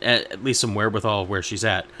 And at least some wherewithal where she's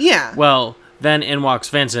at. Yeah. Well, then in walks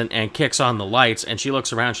Vincent and kicks on the lights, and she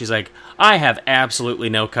looks around, she's like, I have absolutely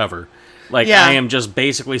no cover. Like, yeah. I am just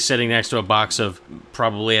basically sitting next to a box of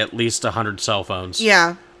probably at least 100 cell phones.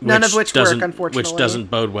 Yeah, none of which work, unfortunately. Which doesn't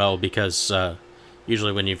bode well, because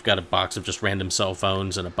usually when you've got a box of just random cell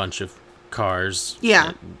phones and a bunch of cars...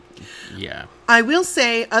 Yeah. Yeah. I will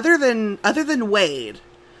say, other than Wade,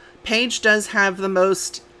 Paige does have the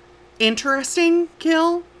most interesting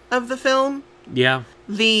kill of the film. Yeah.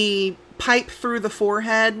 The pipe through the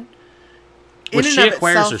forehead... Which she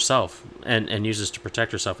acquires herself and uses to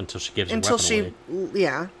protect herself until she gives her weapon away.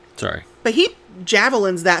 Yeah. Sorry. But he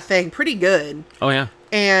javelins that thing pretty good. Oh, yeah.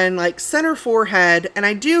 And, like, center forehead. And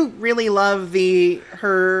I do really love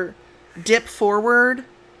her dip forward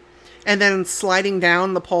and then sliding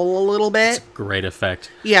down the pole a little bit. It's a great effect.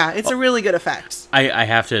 Yeah, it's a really good effect. I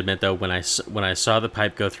have to admit, though, when I saw the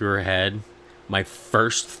pipe go through her head, my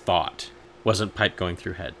first thought wasn't pipe going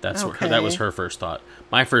through head. That was her first thought.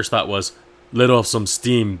 My first thought was... Let off some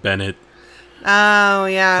steam, Bennett. Oh,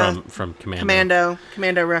 yeah. From Commando.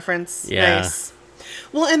 Commando reference. Yeah. Nice.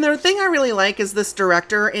 Well, and the thing I really like is this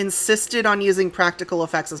director insisted on using practical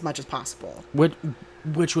effects as much as possible.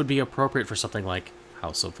 Which would be appropriate for something like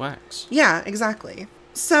House of Wax. Yeah, exactly.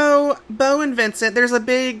 So, Bo and Vincent, there's a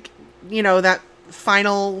big, that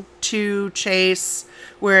final 2 chase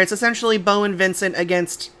where it's essentially Bo and Vincent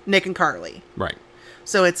against Nick and Carly. Right.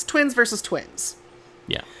 So it's twins versus twins.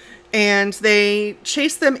 Yeah. And they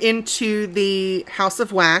chase them into the House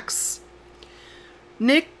of Wax.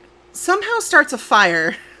 Nick somehow starts a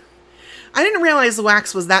fire. I didn't realize the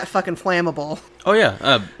wax was that fucking flammable. Oh,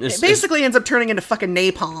 yeah. It basically ends up turning into fucking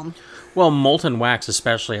napalm. Well, molten wax,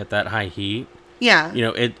 especially at that high heat. Yeah.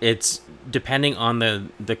 It's depending on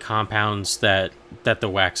the compounds that the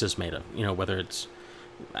wax is made of. Whether it's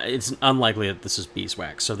unlikely that this is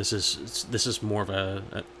beeswax. So this is more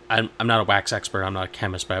of I'm not a wax expert. I'm not a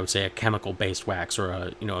chemist, but I would say a chemical-based wax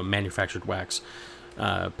or a manufactured wax,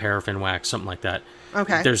 paraffin wax, something like that.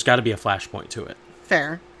 Okay. There's got to be a flashpoint to it.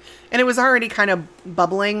 Fair. And it was already kind of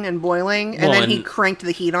bubbling and boiling, and then he cranked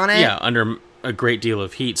the heat on it. Yeah, under a great deal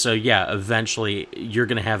of heat. So yeah, eventually you're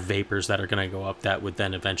going to have vapors that are going to go up that would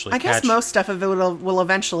then eventually catch. I guess most stuff of it will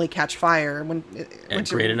eventually catch fire when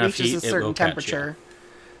it reaches a certain temperature.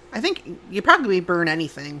 I think you probably burn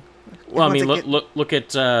anything. Well, I mean, look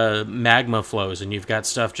at magma flows, and you've got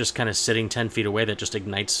stuff just kind of sitting 10 feet away that just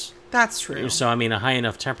ignites. That's true. So, I mean, a high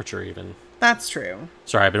enough temperature even. That's true.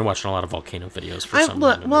 Sorry, I've been watching a lot of volcano videos for some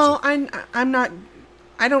reason. Well, I'm not...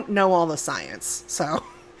 I don't know all the science, so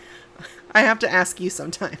I have to ask you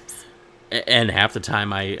sometimes. And half the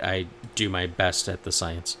time I do my best at the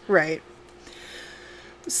science. Right.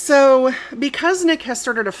 So, because Nick has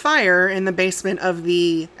started a fire in the basement of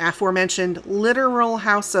the aforementioned literal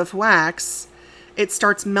House of Wax, it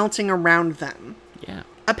starts melting around them. Yeah.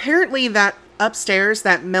 Apparently that upstairs,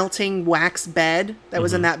 that melting wax bed that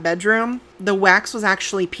was in that bedroom, the wax was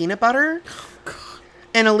actually peanut butter. Oh, God.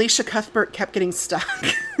 And Alicia Cuthbert kept getting stuck.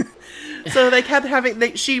 So they kept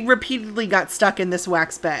she repeatedly got stuck in this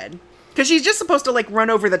wax bed. Because she's just supposed to,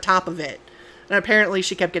 run over the top of it. And apparently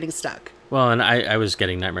she kept getting stuck. Well, and I was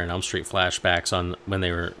getting Nightmare on Elm Street flashbacks on when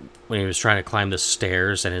he was trying to climb the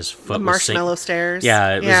stairs and his foot the marshmallow stairs.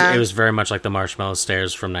 Yeah, it was very much like the marshmallow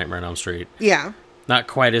stairs from Nightmare on Elm Street. Yeah. Not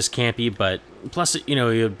quite as campy, but plus it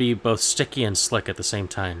would be both sticky and slick at the same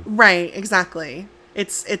time. Right, exactly.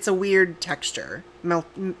 It's a weird texture. I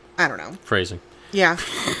don't know. Phrasing. Yeah.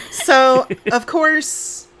 So, of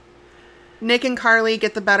course, Nick and Carly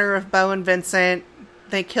get the better of Bo and Vincent.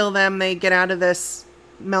 They kill them. They get out of this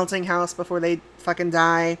melting house before they fucking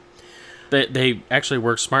die. They actually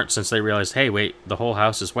worked smart since they realized, hey, wait, the whole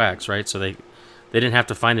house is wax, right? So they didn't have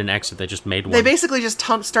to find an exit. They just made one. They basically just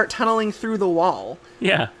start tunneling through the wall.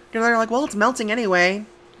 Yeah. Because they're like, well, it's melting anyway.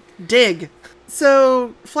 Dig.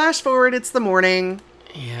 So, flash forward, it's the morning.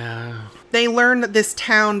 Yeah. They learn that this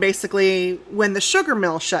town, basically, when the sugar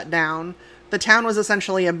mill shut down, the town was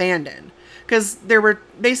essentially abandoned. Because there were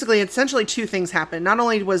essentially 2 things happened. Not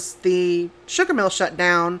only was the sugar mill shut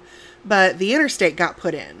down, but the interstate got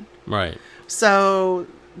put in. Right. So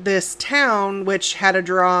this town, which had a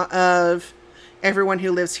draw of everyone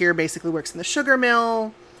who lives here basically works in the sugar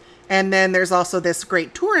mill. And then there's also this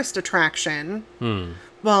great tourist attraction.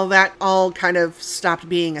 Well, that all kind of stopped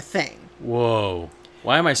being a thing. Whoa.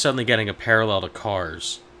 Why am I suddenly getting a parallel to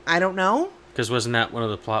Cars? I don't know. Because wasn't that one of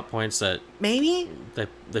the plot points that maybe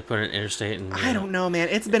they put in interstate? And I don't know, man.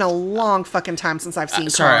 It's been a long fucking time since I've seen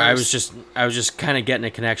Cars. Sorry, I was just kind of getting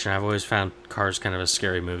a connection. I've always found Cars kind of a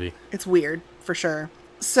scary movie. It's weird, for sure.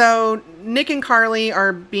 So Nick and Carly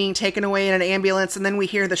are being taken away in an ambulance, and then we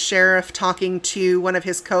hear the sheriff talking to one of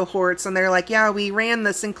his cohorts, and they're like, yeah, we ran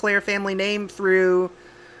the Sinclair family name through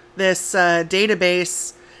this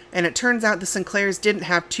database, and it turns out the Sinclairs didn't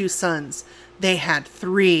have 2 sons. They had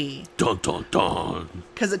 3. Dun, dun, dun.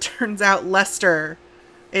 Because it turns out Lester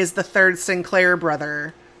is the 3rd Sinclair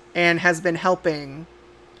brother and has been helping.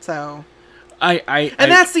 So... And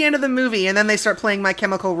that's the end of the movie, and then they start playing My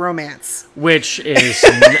Chemical Romance. Which is...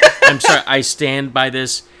 I'm sorry, I stand by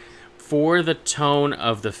this. For the tone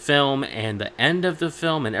of the film and the end of the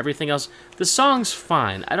film and everything else, the song's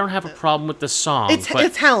fine. I don't have a problem with the song.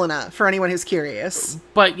 It's Helena, for anyone who's curious.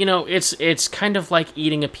 But, it's kind of like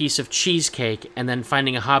eating a piece of cheesecake and then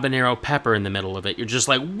finding a habanero pepper in the middle of it. You're just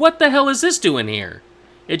like, what the hell is this doing here?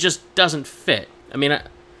 It just doesn't fit. I mean,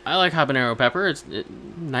 I like habanero pepper. It's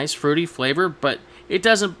nice, fruity flavor, but it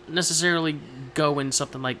doesn't necessarily go in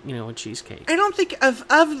something like, a cheesecake. I don't think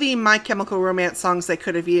of the My Chemical Romance songs they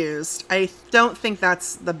could have used, I don't think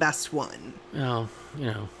that's the best one. Well,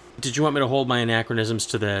 did you want me to hold my anachronisms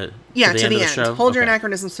to the end of the show? Hold your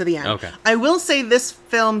anachronisms to the end. Okay. I will say this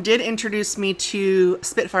film did introduce me to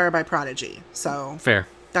Spitfire by Prodigy, so... Fair.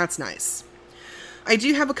 That's nice. I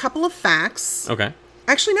do have a couple of facts. Okay.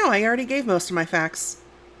 Actually, no, I already gave most of my facts.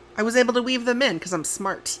 I was able to weave them in because I'm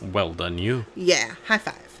smart. Well done, you. Yeah, high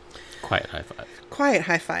five. Quiet high five. Quiet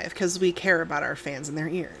high five, because we care about our fans and their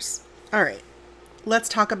ears. All right, let's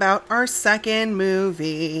talk about our second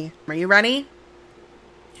movie. Are you ready?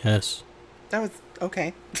 Yes. That was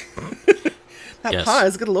okay. Yes.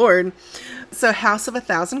 Pause, good lord. So, House of a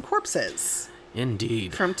Thousand Corpses.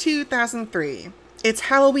 Indeed. From 2003. It's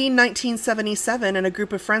Halloween 1977, and a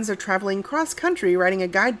group of friends are traveling cross-country writing a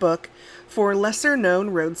guidebook for lesser-known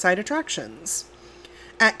roadside attractions.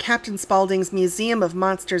 At Captain Spaulding's Museum of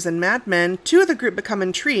Monsters and Madmen, 2 of the group become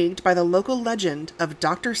intrigued by the local legend of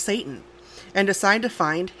Dr. Satan and decide to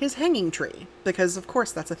find his hanging tree. Because, of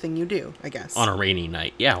course, that's a thing you do, I guess. On a rainy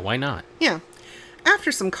night. Yeah, why not? Yeah.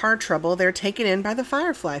 After some car trouble, they're taken in by the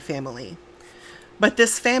Firefly family. But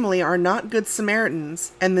this family are not good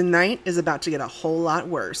Samaritans, and the night is about to get a whole lot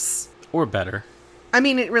worse. Or better. I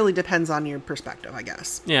mean, it really depends on your perspective, I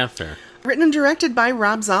guess. Yeah, fair. Written and directed by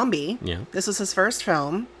Rob Zombie. Yeah. This was his first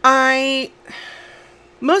film. Most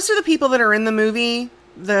of the people that are in the movie,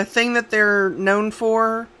 the thing that they're known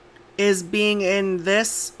for is being in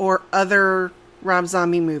this or other Rob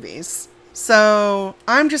Zombie movies. So,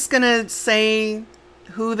 I'm just gonna say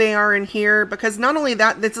who they are in here, because not only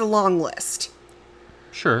that, it's a long list.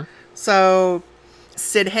 Sure. So,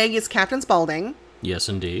 Sid Haig is Captain Spaulding. Yes,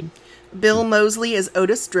 indeed. Bill Moseley is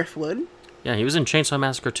Otis Driftwood. Yeah, he was in Chainsaw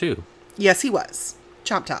Massacre too. Yes, he was.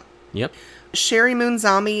 Chop Top. Yep. Sherry Moon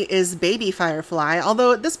Zombie is Baby Firefly,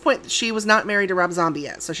 although at this point she was not married to Rob Zombie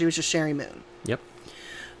yet, so she was just Sherry Moon. Yep.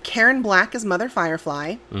 Karen Black is Mother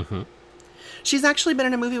Firefly. Mm-hmm. She's actually been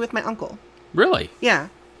in a movie with my uncle. Really? Yeah.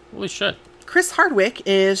 Holy shit. Chris Hardwick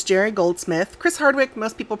is Jerry Goldsmith. Chris Hardwick,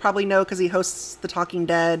 most people probably know because he hosts The Talking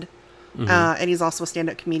Dead, and he's also a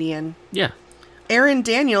stand-up comedian. Yeah. Erin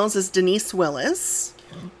Daniels is Denise Willis.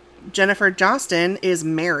 Jennifer Jostin is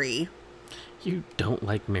Mary. You don't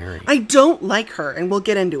like Mary. I don't like her, and we'll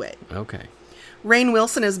get into it. Okay. Rainn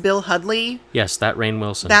Wilson is Bill Hudley. Yes, that Rainn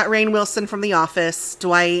Wilson. That Rainn Wilson from The Office.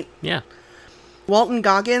 Dwight. Yeah. Walton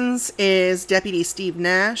Goggins is Deputy Steve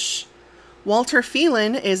Nash. Walter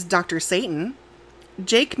Phelan is Dr. Satan.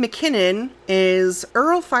 Jake McKinnon is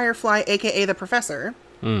Earl Firefly, a.k.a. the Professor.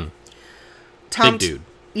 Big dude.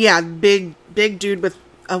 Yeah, big dude with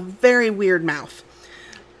a very weird mouth.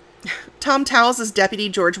 Tom Towles is Deputy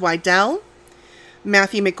George Wydell.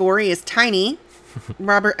 Matthew McGorry is Tiny.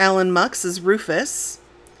 Robert Allen Mux is Rufus.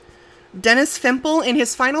 Dennis Fimple, in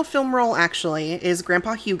his final film role, actually, is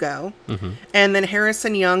Grandpa Hugo. Mm-hmm. And then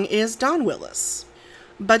Harrison Young is Don Willis.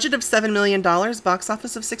 Budget of $7 million, box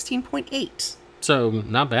office of 16.8. So,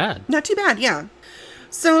 not bad. Not too bad, yeah.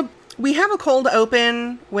 So, we have a cold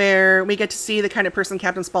open where we get to see the kind of person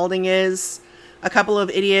Captain Spaulding is. A couple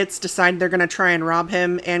of idiots decide they're going to try and rob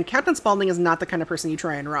him, and Captain Spaulding is not the kind of person you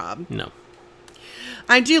try and rob. No.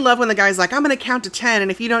 I do love when the guy's like, I'm going to count to 10,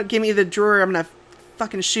 and if you don't give me the drawer, I'm going to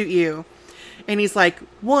fucking shoot you. And he's like,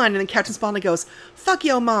 1, and then Captain Spaulding goes, fuck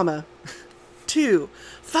yo mama. 2,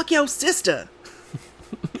 fuck yo sister.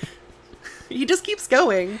 He just keeps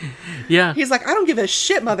going. Yeah. He's like, I don't give a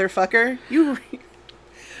shit, motherfucker.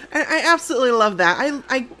 I absolutely love that.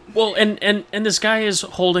 Well, and this guy is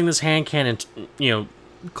holding this hand cannon,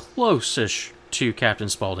 close-ish to Captain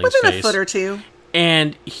Spaulding's within face. a foot or two.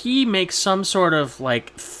 And he makes some sort of,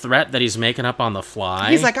 like, threat that he's making up on the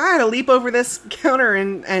fly. He's like, I gotta leap over this counter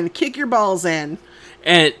and kick your balls in.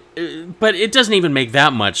 And but it doesn't even make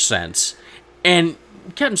that much sense. And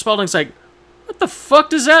Captain Spaulding's like, what the fuck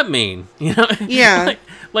does that mean? You know? Yeah.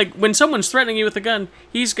 like when someone's threatening you with a gun,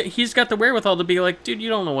 he's got the wherewithal to be like, dude, you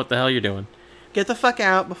don't know what the hell you're doing. Get the fuck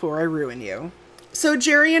out before I ruin you. So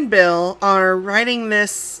Jerry and Bill are writing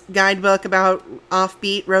this guidebook about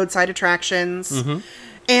offbeat roadside attractions. Mm-hmm.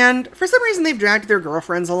 And for some reason, they've dragged their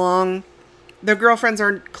girlfriends along. Their girlfriends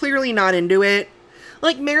are clearly not into it.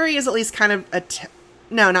 Like, Mary is at least kind of...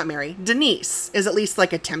 No, not Mary. Denise is at least,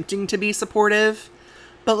 like, attempting to be supportive.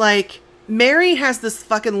 But, like, Mary has this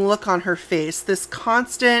fucking look on her face. This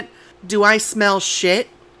constant, do I smell shit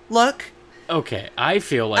look. Okay, I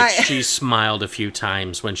feel like she smiled a few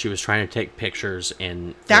times when she was trying to take pictures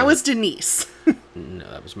in... That was Denise.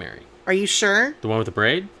 No, that was Mary. Are you sure? The one with the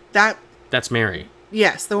braid? That's Mary.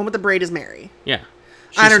 Yes, the one with the braid is Mary. Yeah.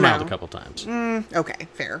 I don't smiled know. a couple times. Okay,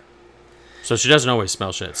 fair. So she doesn't always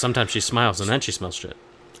smell shit. Sometimes she smiles and then she smells shit.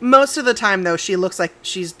 Most of the time, though, she looks like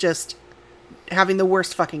she's just having the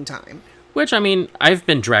worst fucking time. Which, I mean, I've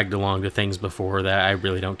been dragged along to things before that I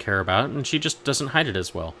really don't care about, and she just doesn't hide it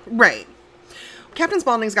as well. Right. Captain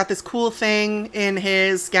Spaulding's got this cool thing in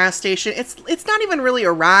his gas station. It's not even really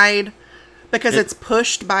a ride because it's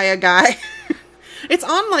pushed by a guy. It's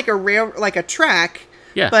on like a track.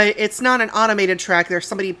 Yeah. But it's not an automated track. There's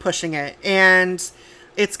somebody pushing it. And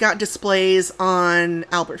it's got displays on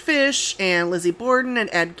Albert Fish and Lizzie Borden and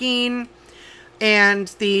Ed Gein. And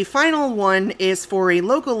the final one is for a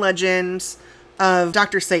local legend of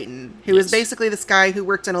Dr. Satan, who is basically this guy who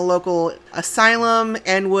worked in a local asylum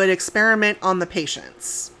and would experiment on the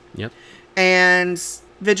patients. Yep. And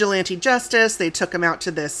vigilante justice, they took him out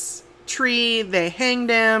to this tree, they hanged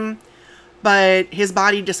him, but his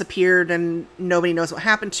body disappeared and nobody knows what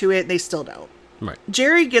happened to it. They still don't. Right.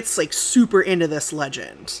 Jerry gets like super into this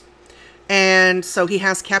legend. And so he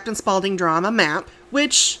has Captain Spaulding draw him a map,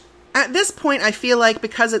 which at this point I feel like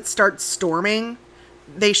because it starts storming,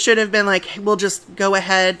 they should have been like, we'll just go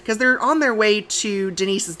ahead, because they're on their way to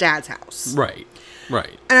Denise's dad's house. Right.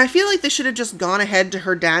 And I feel like they should have just gone ahead to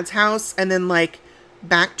her dad's house and then like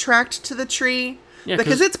backtracked to the tree,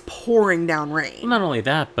 because it's pouring down rain. Well, not only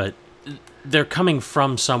that, but they're coming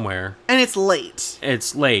from somewhere. And it's late.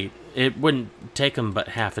 It wouldn't take them but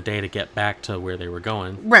half a day to get back to where they were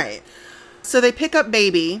going. Right. So they pick up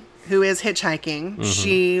Baby, who is hitchhiking. Mm-hmm.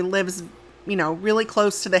 She lives, really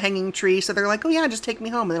close to the hanging tree. So they're like, oh yeah, just take me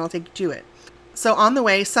home and then I'll take you to it. So on the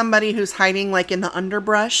way, somebody who's hiding like in the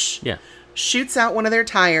underbrush shoots out one of their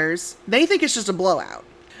tires. They think it's just a blowout.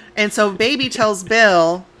 And so Baby tells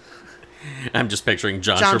Bill... I'm just picturing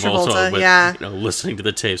John Travolta with, listening to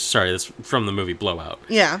the tapes. Sorry, that's from the movie Blowout.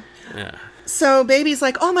 Yeah. So Baby's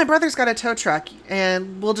like, oh, my brother's got a tow truck,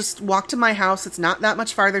 and we'll just walk to my house. It's not that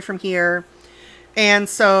much farther from here. And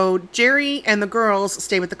so Jerry and the girls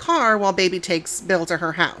stay with the car while Baby takes Bill to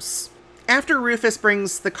her house. After Rufus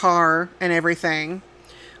brings the car and everything,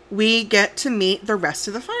 we get to meet the rest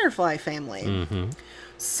of the Firefly family. Mm-hmm.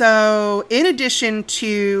 So in addition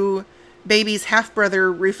to Baby's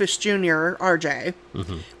half-brother, Rufus Jr., RJ,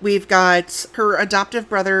 we've got her adoptive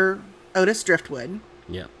brother, Otis Driftwood.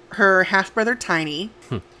 Yeah. Her half-brother, Tiny,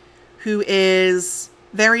 who is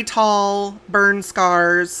very tall, burn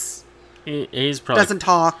scars. He's probably... Doesn't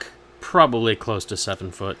talk. Probably close to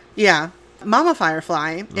 7 foot. Yeah. Mama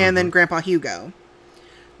Firefly, and then Grandpa Hugo.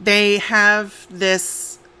 They have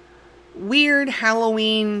this weird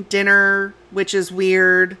Halloween dinner, which is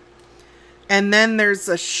weird. And then there's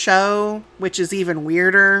a show, which is even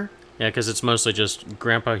weirder. Yeah, because it's mostly just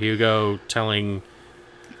Grandpa Hugo telling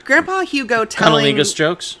Cunnilingus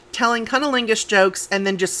jokes? Telling Cunnilingus jokes and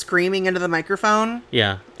then just screaming into the microphone.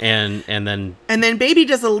 Yeah, and then... And then Baby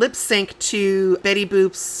does a lip sync to Betty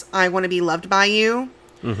Boop's I Want to Be Loved by You,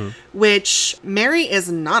 which Mary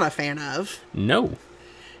is not a fan of. No.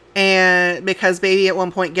 And because Baby at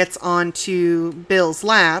one point gets onto Bill's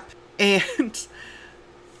lap, and...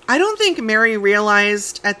 I don't think Mary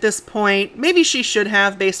realized at this point, maybe she should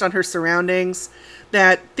have based on her surroundings,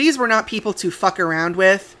 that these were not people to fuck around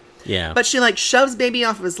with. Yeah. But she shoves Baby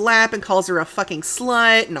off of his lap and calls her a fucking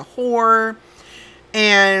slut and a whore.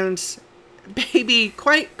 And Baby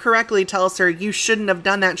quite correctly tells her, you shouldn't have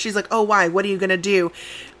done that. And she's like, oh, why? What are you going to do?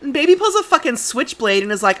 And Baby pulls a fucking switchblade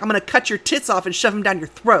and is like, I'm going to cut your tits off and shove them down your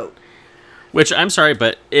throat. Which, I'm sorry,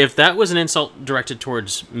 but if that was an insult directed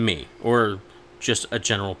towards me, or... just a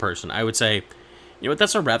general person, I would say, You know what?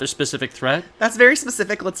 That's a rather specific threat. That's very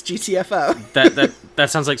specific. Let's GTFO. That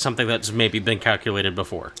sounds like something that's maybe been calculated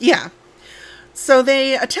before. Yeah. So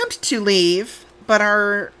they attempt to leave, but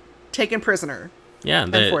are taken prisoner. Yeah,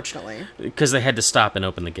 unfortunately, because they had to stop and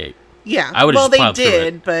open the gate. Yeah, I would have plowed through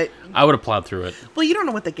it. But I would have plowed through it. Well, you don't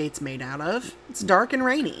know what the gate's made out of. It's dark and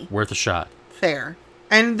rainy. Worth a shot. Fair.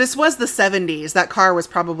 And this was the 70s. That car was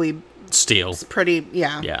probably steel. Pretty,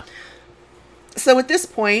 yeah. Yeah. So at this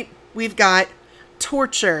point, we've got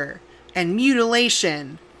torture and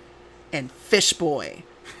mutilation and fish boy.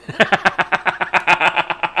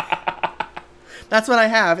 That's what I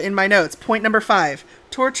have in my notes. Point number 5.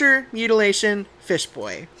 Torture, mutilation, fish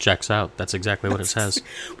boy. Checks out. That's exactly what it says.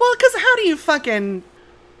 Well, because how do you fucking...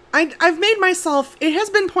 I've made myself... It has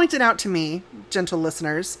been pointed out to me, gentle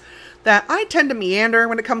listeners, that I tend to meander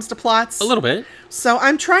when it comes to plots. A little bit. So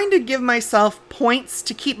I'm trying to give myself points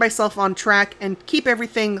to keep myself on track and keep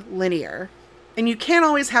everything linear. And you can't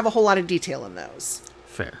always have a whole lot of detail in those.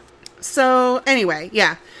 Fair. So, anyway,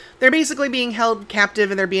 yeah. They're basically being held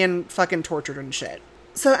captive and they're being fucking tortured and shit.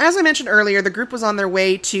 So, as I mentioned earlier, the group was on their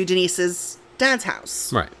way to Denise's dad's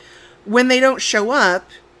house. Right. When they don't show up,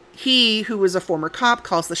 he, who was a former cop,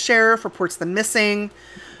 calls the sheriff, reports them missing.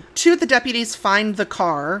 2 of the deputies find the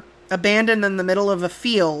car, abandoned in the middle of a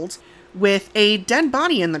field, with a dead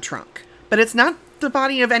body in the trunk. But it's not the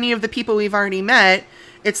body of any of the people we've already met.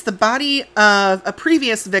 It's the body of a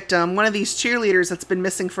previous victim, one of these cheerleaders that's been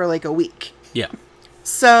missing for like a week. Yeah.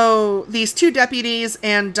 So these 2 deputies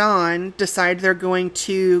and Dawn decide they're going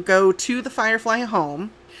to go to the Firefly home.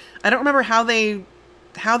 I don't remember how they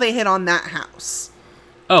hit on that house.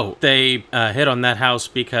 Oh, they hit on that house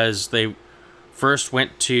because they first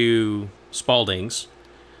went to Spaulding's.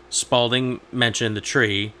 Spaulding mentioned the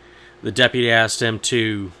tree. The deputy asked him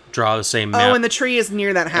to draw the same map. Oh, and the tree is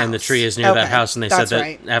near that house. And the tree is near that house. And they said that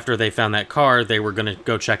right. After they found that car, they were going to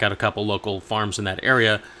go check out a couple local farms in that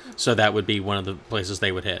area. So that would be one of the places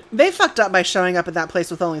they would hit. They fucked up by showing up at that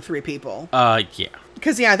place with only 3 people. Yeah.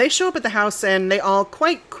 Because, yeah, they show up at the house and they all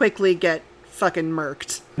quite quickly get fucking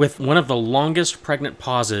murked. With one of the longest pregnant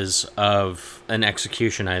pauses of an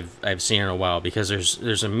execution I've seen in a while. Because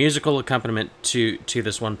there's a musical accompaniment to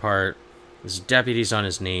this one part. His deputy's on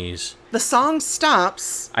his knees. The song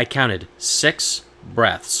stops. I counted 6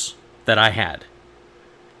 breaths that I had.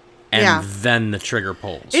 And then the trigger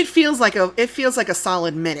pulls. It feels like a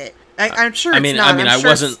solid minute. I'm sure it's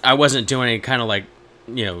not. I wasn't doing any kind of like,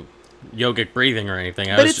 yogic breathing or anything.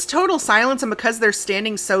 But it's total silence, and because they're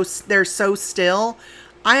standing they're so still.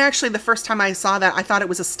 I actually, the first time I saw that, I thought it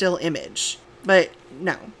was a still image. But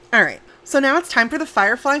no. All right. So now it's time for the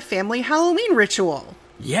Firefly family Halloween ritual.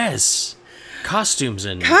 Yes. Costumes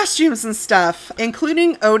and stuff,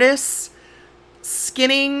 including Otis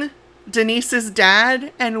skinning Denise's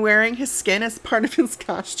dad and wearing his skin as part of his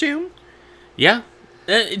costume. Yeah.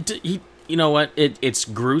 You know what? It's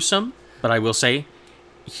gruesome, but I will say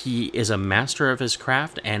he is a master of his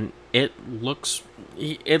craft, and it looks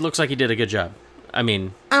like he did a good job. I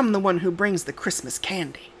mean... I'm the one who brings the Christmas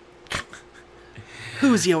candy.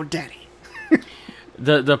 Who's your daddy?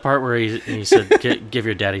 The part where he said, give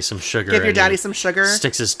your daddy some sugar. Give your daddy some sugar.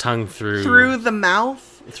 Sticks his tongue through the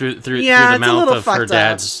mouth. Through the mouth of her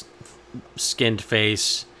dad's skinned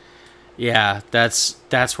face. Yeah, that's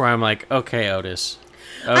where I'm like, okay, Otis.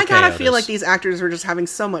 Okay, I gotta feel like these actors were just having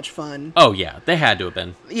so much fun. Oh yeah, they had to have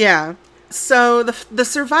been. Yeah. So the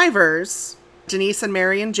survivors, Denise and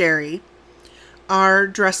Mary and Jerry, are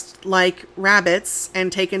dressed like rabbits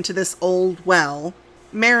and taken to this old well.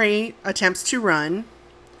 Mary attempts to run.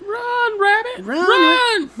 Run, rabbit!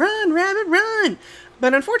 Run, rabbit, run!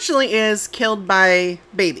 But unfortunately is killed by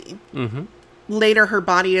Baby. Mm-hmm. Later, her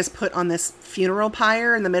body is put on this funeral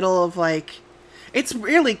pyre in the middle of, it's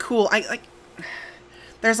really cool.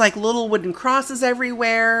 There's, little wooden crosses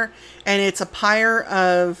everywhere, and it's a pyre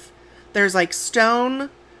of, there's, stone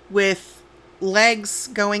with legs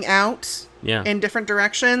going out in different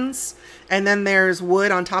directions, and then there's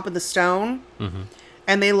wood on top of the stone. Mm-hmm.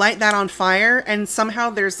 And they light that on fire, and somehow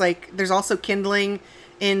there's also kindling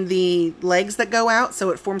in the legs that go out, so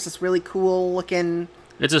it forms this really cool looking...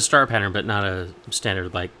 It's a star pattern, but not a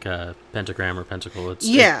standard pentagram or pentacle.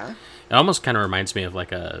 It almost kind of reminds me of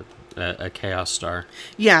a chaos star.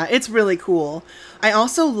 Yeah, it's really cool. I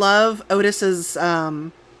also love Otis's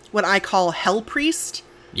what I call Hell Priest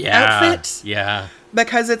outfit. Yeah.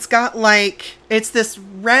 Because it's got it's this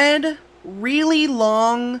red, really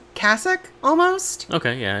long cassock almost.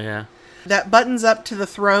 Okay, yeah. That buttons up to the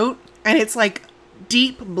throat, and it's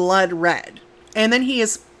deep blood red. And then he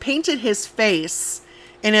has painted his face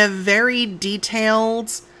in a very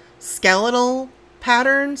detailed skeletal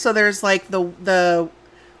pattern. So there's like the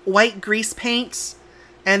white grease paint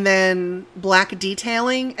and then black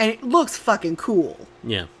detailing, and it looks fucking cool.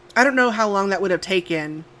 Yeah. I don't know how long that would have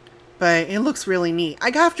taken, but it looks really neat.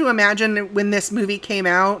 I have to imagine when this movie came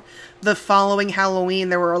out, the following Halloween,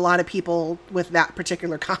 there were a lot of people with that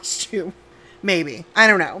particular costume. Maybe. I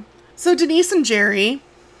don't know. So Denise and Jerry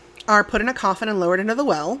are put in a coffin and lowered into the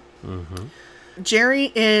well. Mm-hmm.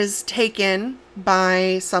 Jerry is taken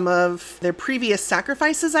by some of their previous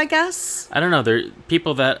sacrifices, I guess. I don't know. There are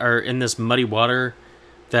people that are in this muddy water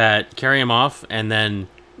that carry him off and then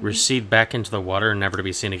recede back into the water and never to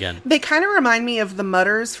be seen again. They kind of remind me of the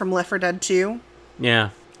Mutters from Left 4 Dead 2.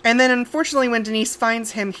 Yeah. And then, unfortunately, when Denise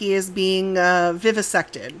finds him, he is being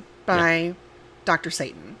vivisected by Dr.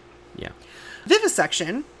 Satan. Yeah.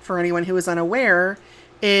 Vivisection, for anyone who is unaware,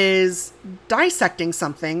 is dissecting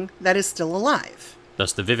something that is still alive.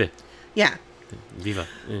 That's the Vivi. Yeah. Viva.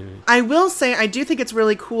 I will say, I do think it's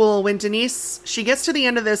really cool when Denise, she gets to the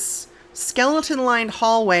end of this skeleton-lined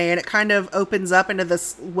hallway, and it kind of opens up into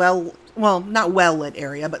this not well-lit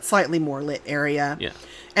area, but slightly more lit area. Yeah.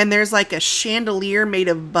 And there's like a chandelier made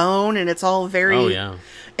of bone, and it's all very... Oh, yeah.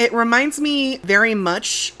 It reminds me very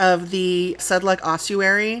much of the Sedlec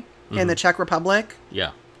ossuary in the Czech Republic.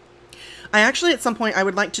 Yeah. I actually, at some point, I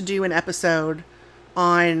would like to do an episode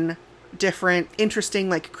on different interesting,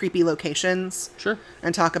 like, creepy locations. Sure.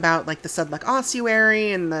 And talk about, like, the Sedlec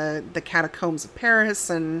ossuary and the catacombs of Paris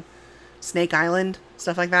and Snake Island,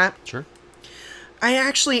 stuff like that. Sure.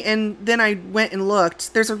 And then I went and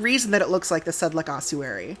looked. There's a reason that it looks like the Sedlec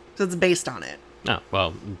ossuary. So it's based on it. Oh,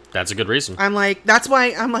 well, that's a good reason. That's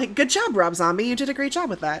why I'm like, good job, Rob Zombie. You did a great job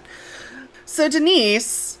with that. So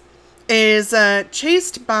Denise is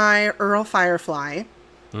chased by Earl Firefly.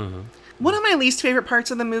 Mm-hmm. One of my least favorite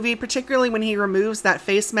parts of the movie, particularly when he removes that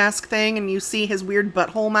face mask thing and you see his weird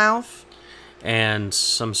butthole mouth. And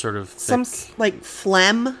some sort of some, like,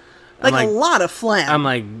 phlegm. Like, a lot of phlegm. I'm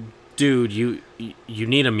like, dude, you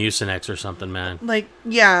need a Mucinex or something, man. Like,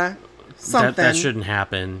 yeah, something. That shouldn't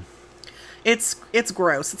happen. It's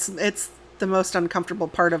gross. It's the most uncomfortable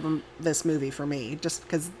part of this movie for me, just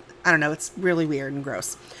because, I don't know, it's really weird and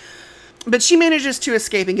gross. But she manages to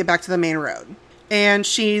escape and get back to the main road. And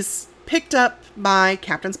she's picked up by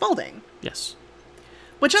Captain Spaulding. Yes.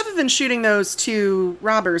 Which, other than shooting those two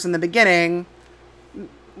robbers in the beginning,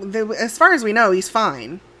 as far as we know, he's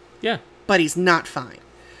fine. Yeah. But he's not fine.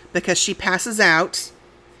 Because she passes out,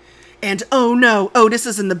 and oh no, Otis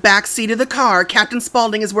is in the back seat of the car. Captain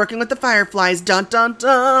Spaulding is working with the Fireflies. Dun dun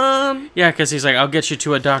dun. Yeah, because he's like, I'll get you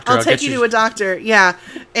to a doctor. I'll take you to a doctor. Yeah.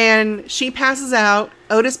 And she passes out,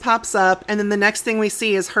 Otis pops up, and then the next thing we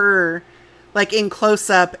see is her, like, in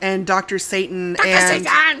close-up, and Dr. Satan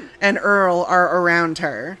and Earl are around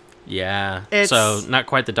her. Yeah. So, not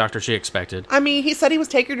quite the doctor she expected. I mean, he said he was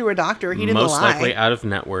taking her to a doctor. He didn't lie. Most likely out of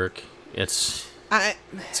network. It's going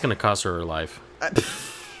to cost her life.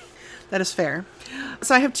 That is fair.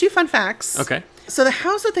 So I have two fun facts. Okay. So the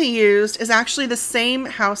house that they used is actually the same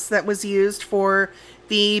house that was used for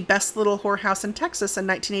the Best Little Whorehouse in Texas in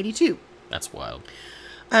 1982. That's wild.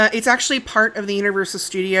 It's actually part of the Universal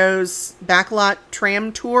Studios backlot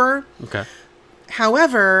tram tour. Okay.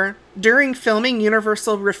 However, during filming,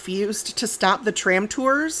 Universal refused to stop the tram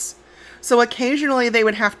tours. So occasionally they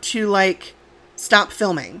would have to, like, stop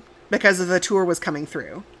filming because the tour was coming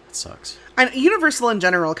through. That sucks. And Universal in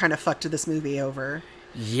general kind of fucked this movie over.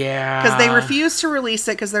 Yeah. Because they refused to release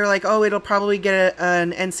it because they're like, oh, it'll probably get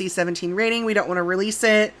an NC-17 rating. We don't want to release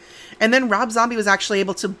it. And then Rob Zombie was actually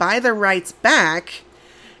able to buy the rights back.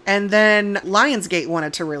 And then Lionsgate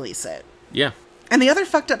wanted to release it. Yeah. And the other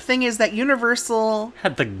fucked up thing is that Universal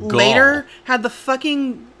had the gall. Later had the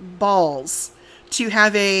fucking balls to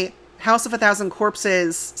have a House of a Thousand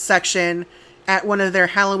Corpses section at one of their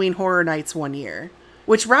Halloween Horror Nights one year.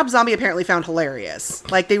 Which Rob Zombie apparently found hilarious.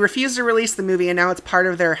 Like, they refused to release the movie, and now it's part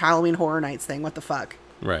of their Halloween Horror Nights thing. What the fuck?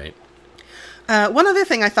 Right. One other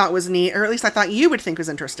thing I thought was neat, or at least I thought you would think was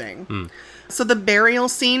interesting. So the burial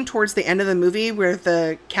scene towards the end of the movie where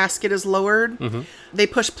the casket is lowered, they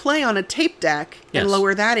push play on a tape deck and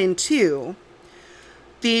lower that in too.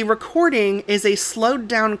 The recording is a slowed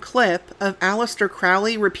down clip of Aleister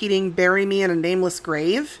Crowley repeating "Bury me in a nameless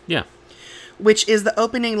grave." Yeah. Which is the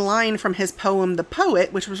opening line from his poem, The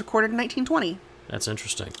Poet, which was recorded in 1920. That's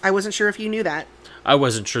interesting. I wasn't sure if you knew that. I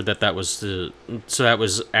wasn't sure that was the... So that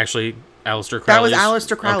was actually Aleister Crowley? That was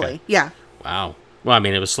Aleister Crowley, okay. Yeah. Wow. Well, I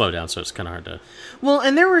mean, it was slowed down, so it's kind of hard to... Well,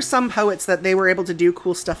 and there were some poets that they were able to do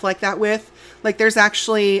cool stuff like that with. Like, there's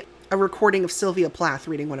actually a recording of Sylvia Plath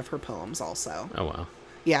reading one of her poems also. Oh, wow.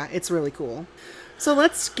 Yeah, it's really cool. So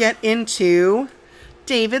let's get into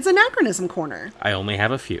David's Anachronism Corner. I only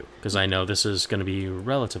have a few, because I know this is going to be a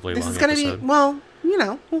relatively long episode. This is going to be, well,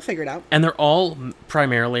 we'll figure it out. And they're all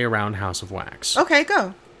primarily around House of Wax. Okay,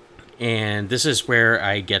 go. And this is where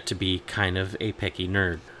I get to be kind of a picky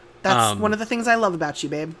nerd. That's one of the things I love about you,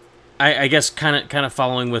 babe. I guess kind of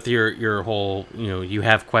following with your whole, you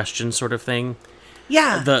have questions sort of thing.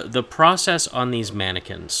 Yeah. The process on these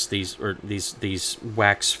mannequins, these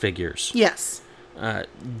wax figures. Yes.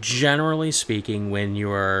 Generally speaking, when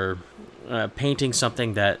you're painting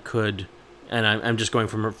something that could, and I'm just going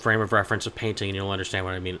from a frame of reference of painting, and you'll understand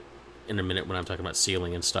what I mean in a minute when I'm talking about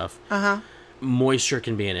sealing and stuff. Moisture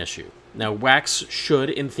can be an issue. Now, wax should,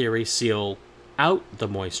 in theory, seal out the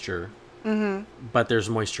moisture, but there's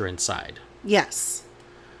moisture inside. Yes.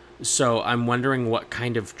 So I'm wondering what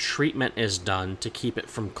kind of treatment is done to keep it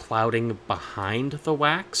from clouding behind the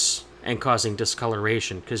wax and causing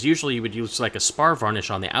discoloration. Because usually you would use like a spar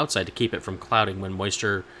varnish on the outside to keep it from clouding when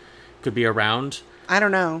moisture could be around. I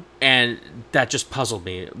don't know. And that just puzzled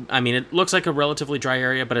me. I mean, it looks like a relatively dry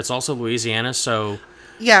area, but it's also Louisiana, so...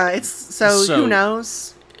 Yeah, it's... So who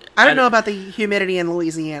knows? I don't know about the humidity in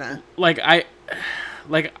Louisiana. I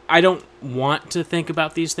don't want to think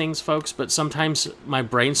about these things, folks, but sometimes my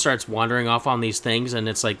brain starts wandering off on these things, and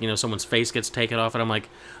it's like, someone's face gets taken off, and I'm like,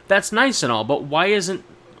 that's nice and all, but why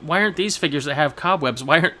aren't these figures that have cobwebs,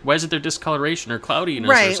 why isn't there discoloration or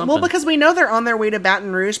cloudiness or something? Well, because we know they're on their way to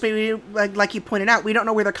Baton Rouge, but we, like you pointed out, we don't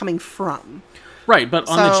know where they're coming from. Right, but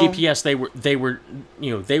on the GPS,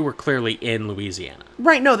 they were clearly in Louisiana.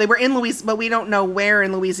 Right, no, they were in Louisiana, but we don't know where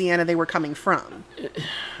in Louisiana they were coming from.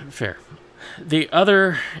 Fair. The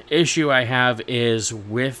other issue I have is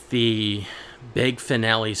with the big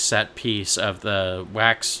finale set piece of the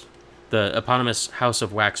eponymous House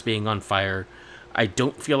of Wax being on fire. I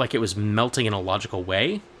don't feel like it was melting in a logical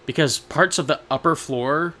way, because parts of the upper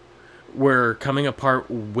floor were coming apart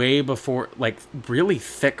way before, like really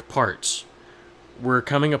thick parts were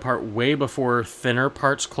coming apart way before thinner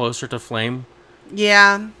parts closer to flame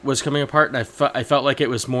was coming apart, and I felt like it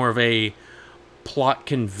was more of a plot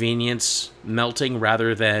convenience melting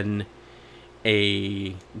rather than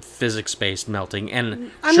a physics-based melting.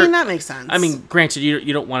 And I mean, that makes sense. I mean, granted,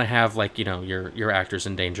 you don't want to have like your actors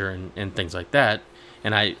in danger and things like that.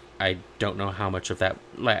 And I don't know how much of that.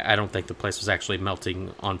 I don't think the place was actually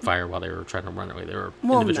melting on fire while they were trying to run away. There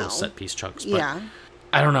were individual set piece chunks. But yeah.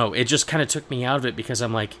 I don't know. It just kind of took me out of it, because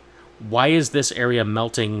I'm like, why is this area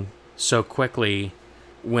melting so quickly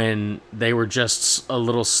when they were just a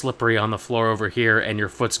little slippery on the floor over here and your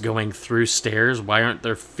foot's going through stairs? Why aren't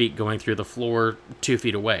their feet going through the floor 2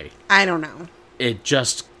 feet away? I don't know. It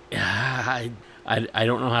just... I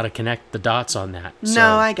don't know how to connect the dots on that.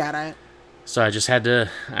 No, I get it. So I just had to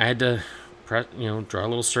press, draw a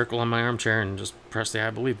little circle on my armchair and just press the I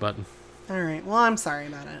believe button. All right. Well, I'm sorry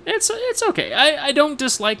about it. It's okay. I don't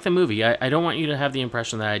dislike the movie. I don't want you to have the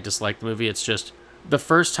impression that I dislike the movie. It's just, the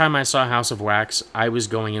first time I saw House of Wax, I was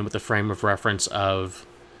going in with the frame of reference of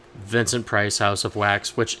Vincent Price House of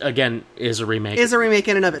Wax, which, again, is a remake. Is a remake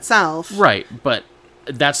in and of itself. Right, but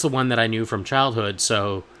that's the one that I knew from childhood,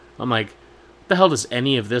 so I'm like, what the hell does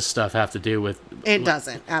any of this stuff have to do with... It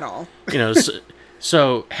doesn't, at all.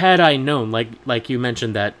 So had I known, like you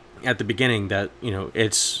mentioned that at the beginning, that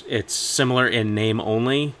it's similar in name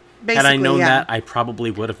only. Basically, had I known that, I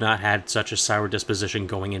probably would have not had such a sour disposition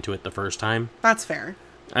going into it the first time. That's fair.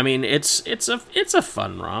 I mean, it's a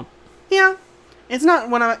fun romp. Yeah,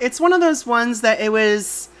 it's one of those ones that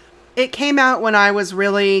it came out when I was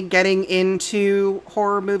really getting into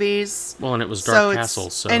horror movies. Well, and it was Dark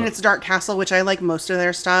Castle, and it's Dark Castle, which I like most of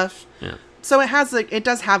their stuff. Yeah. So it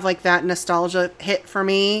does have like that nostalgia hit for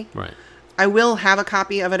me. Right. I will have a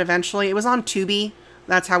copy of it eventually. It was on Tubi.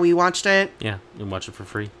 That's how we watched it. Yeah, you watch it for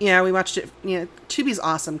free. Yeah, we watched it. Yeah, Tubi's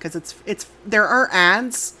awesome because it's there are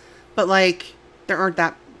ads, but like there aren't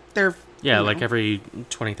that they're like every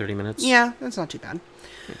 20-30 minutes. Yeah, that's not too bad.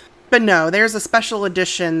 But no, there's a special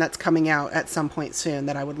edition that's coming out at some point soon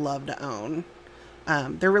that I would love to own.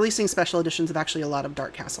 They're releasing special editions of actually a lot of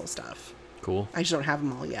Dark Castle stuff. Cool. I just don't have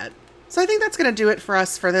them all yet. So I think that's going to do it for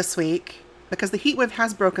us for this week, because the heat wave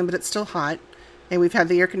has broken, but it's still hot, and we've had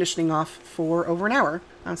the air conditioning off for over an hour.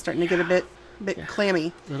 I'm starting to get a bit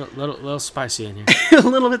clammy. Little spicy in here. A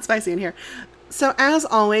little bit spicy in here. So as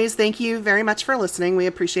always, thank you very much for listening. We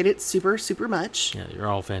appreciate it super, super much. Yeah, you're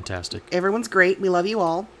all fantastic. Everyone's great. We love you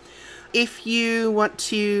all. If you want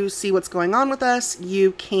to see what's going on with us,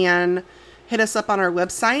 you can hit us up on our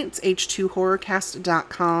website. It's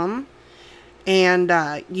h2horrorcast.com.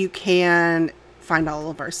 And you can find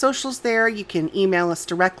all of our socials there. You can email us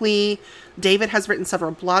directly. David has written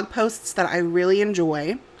several blog posts that I really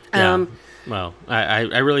enjoy. Yeah. Well,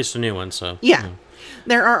 I released a new one, so. Yeah.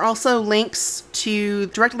 There are also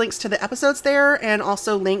direct links to the episodes there, and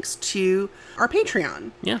also links to our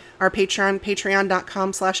Patreon. Yeah. Our Patreon,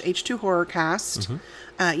 patreon.com/H2HorrorCast.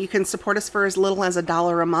 You can support us for as little as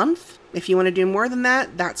 $1 a month. If you want to do more than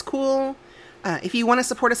that, that's cool. If you want to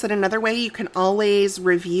support us in another way, you can always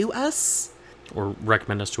review us. Or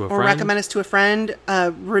recommend us to a friend.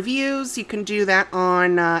 Reviews, you can do that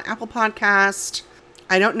on Apple Podcast.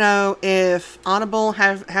 I don't know if Audible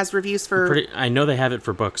has reviews for... I know they have it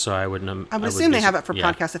for books, so I would assume they have it for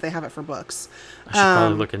podcasts if they have it for books. I should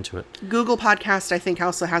probably look into it. Google Podcast, I think,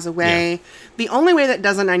 also has a way. Yeah. The only way that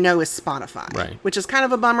doesn't, I know, is Spotify. Right. Which is kind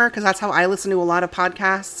of a bummer, because that's how I listen to a lot of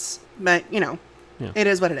podcasts. But, It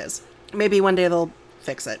is what it is. Maybe one day they'll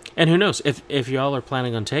fix it. And who knows, if y'all are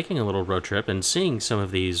planning on taking a little road trip and seeing some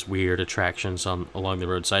of these weird attractions along the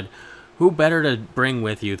roadside, who better to bring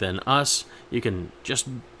with you than us? You can just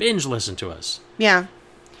binge listen to us. Yeah.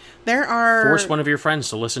 Force one of your friends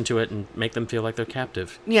to listen to it and make them feel like they're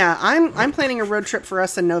captive. Yeah, I'm planning a road trip for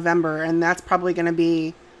us in November, and that's probably going to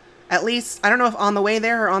be at least, I don't know if on the way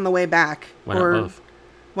there or on the way back.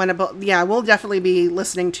 Why not both? Yeah, we'll definitely be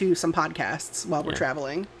listening to some podcasts while we're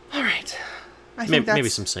traveling. All right. I think maybe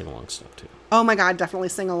some sing-along stuff, too. Oh my God, definitely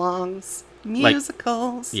sing-alongs.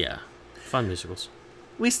 Musicals. Yeah, fun musicals.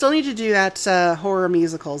 We still need to do that horror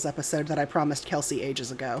musicals episode that I promised Kelsey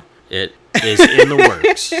ages ago. It is in the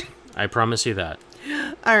works. I promise you that.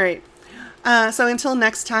 All right. So until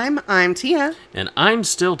next time, I'm Tia. And I'm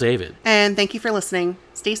still David. And thank you for listening.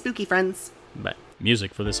 Stay spooky, friends. Bye.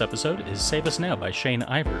 Music for this episode is Save Us Now by Shane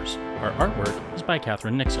Ivers. Our artwork is by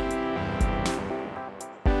Catherine Nixon.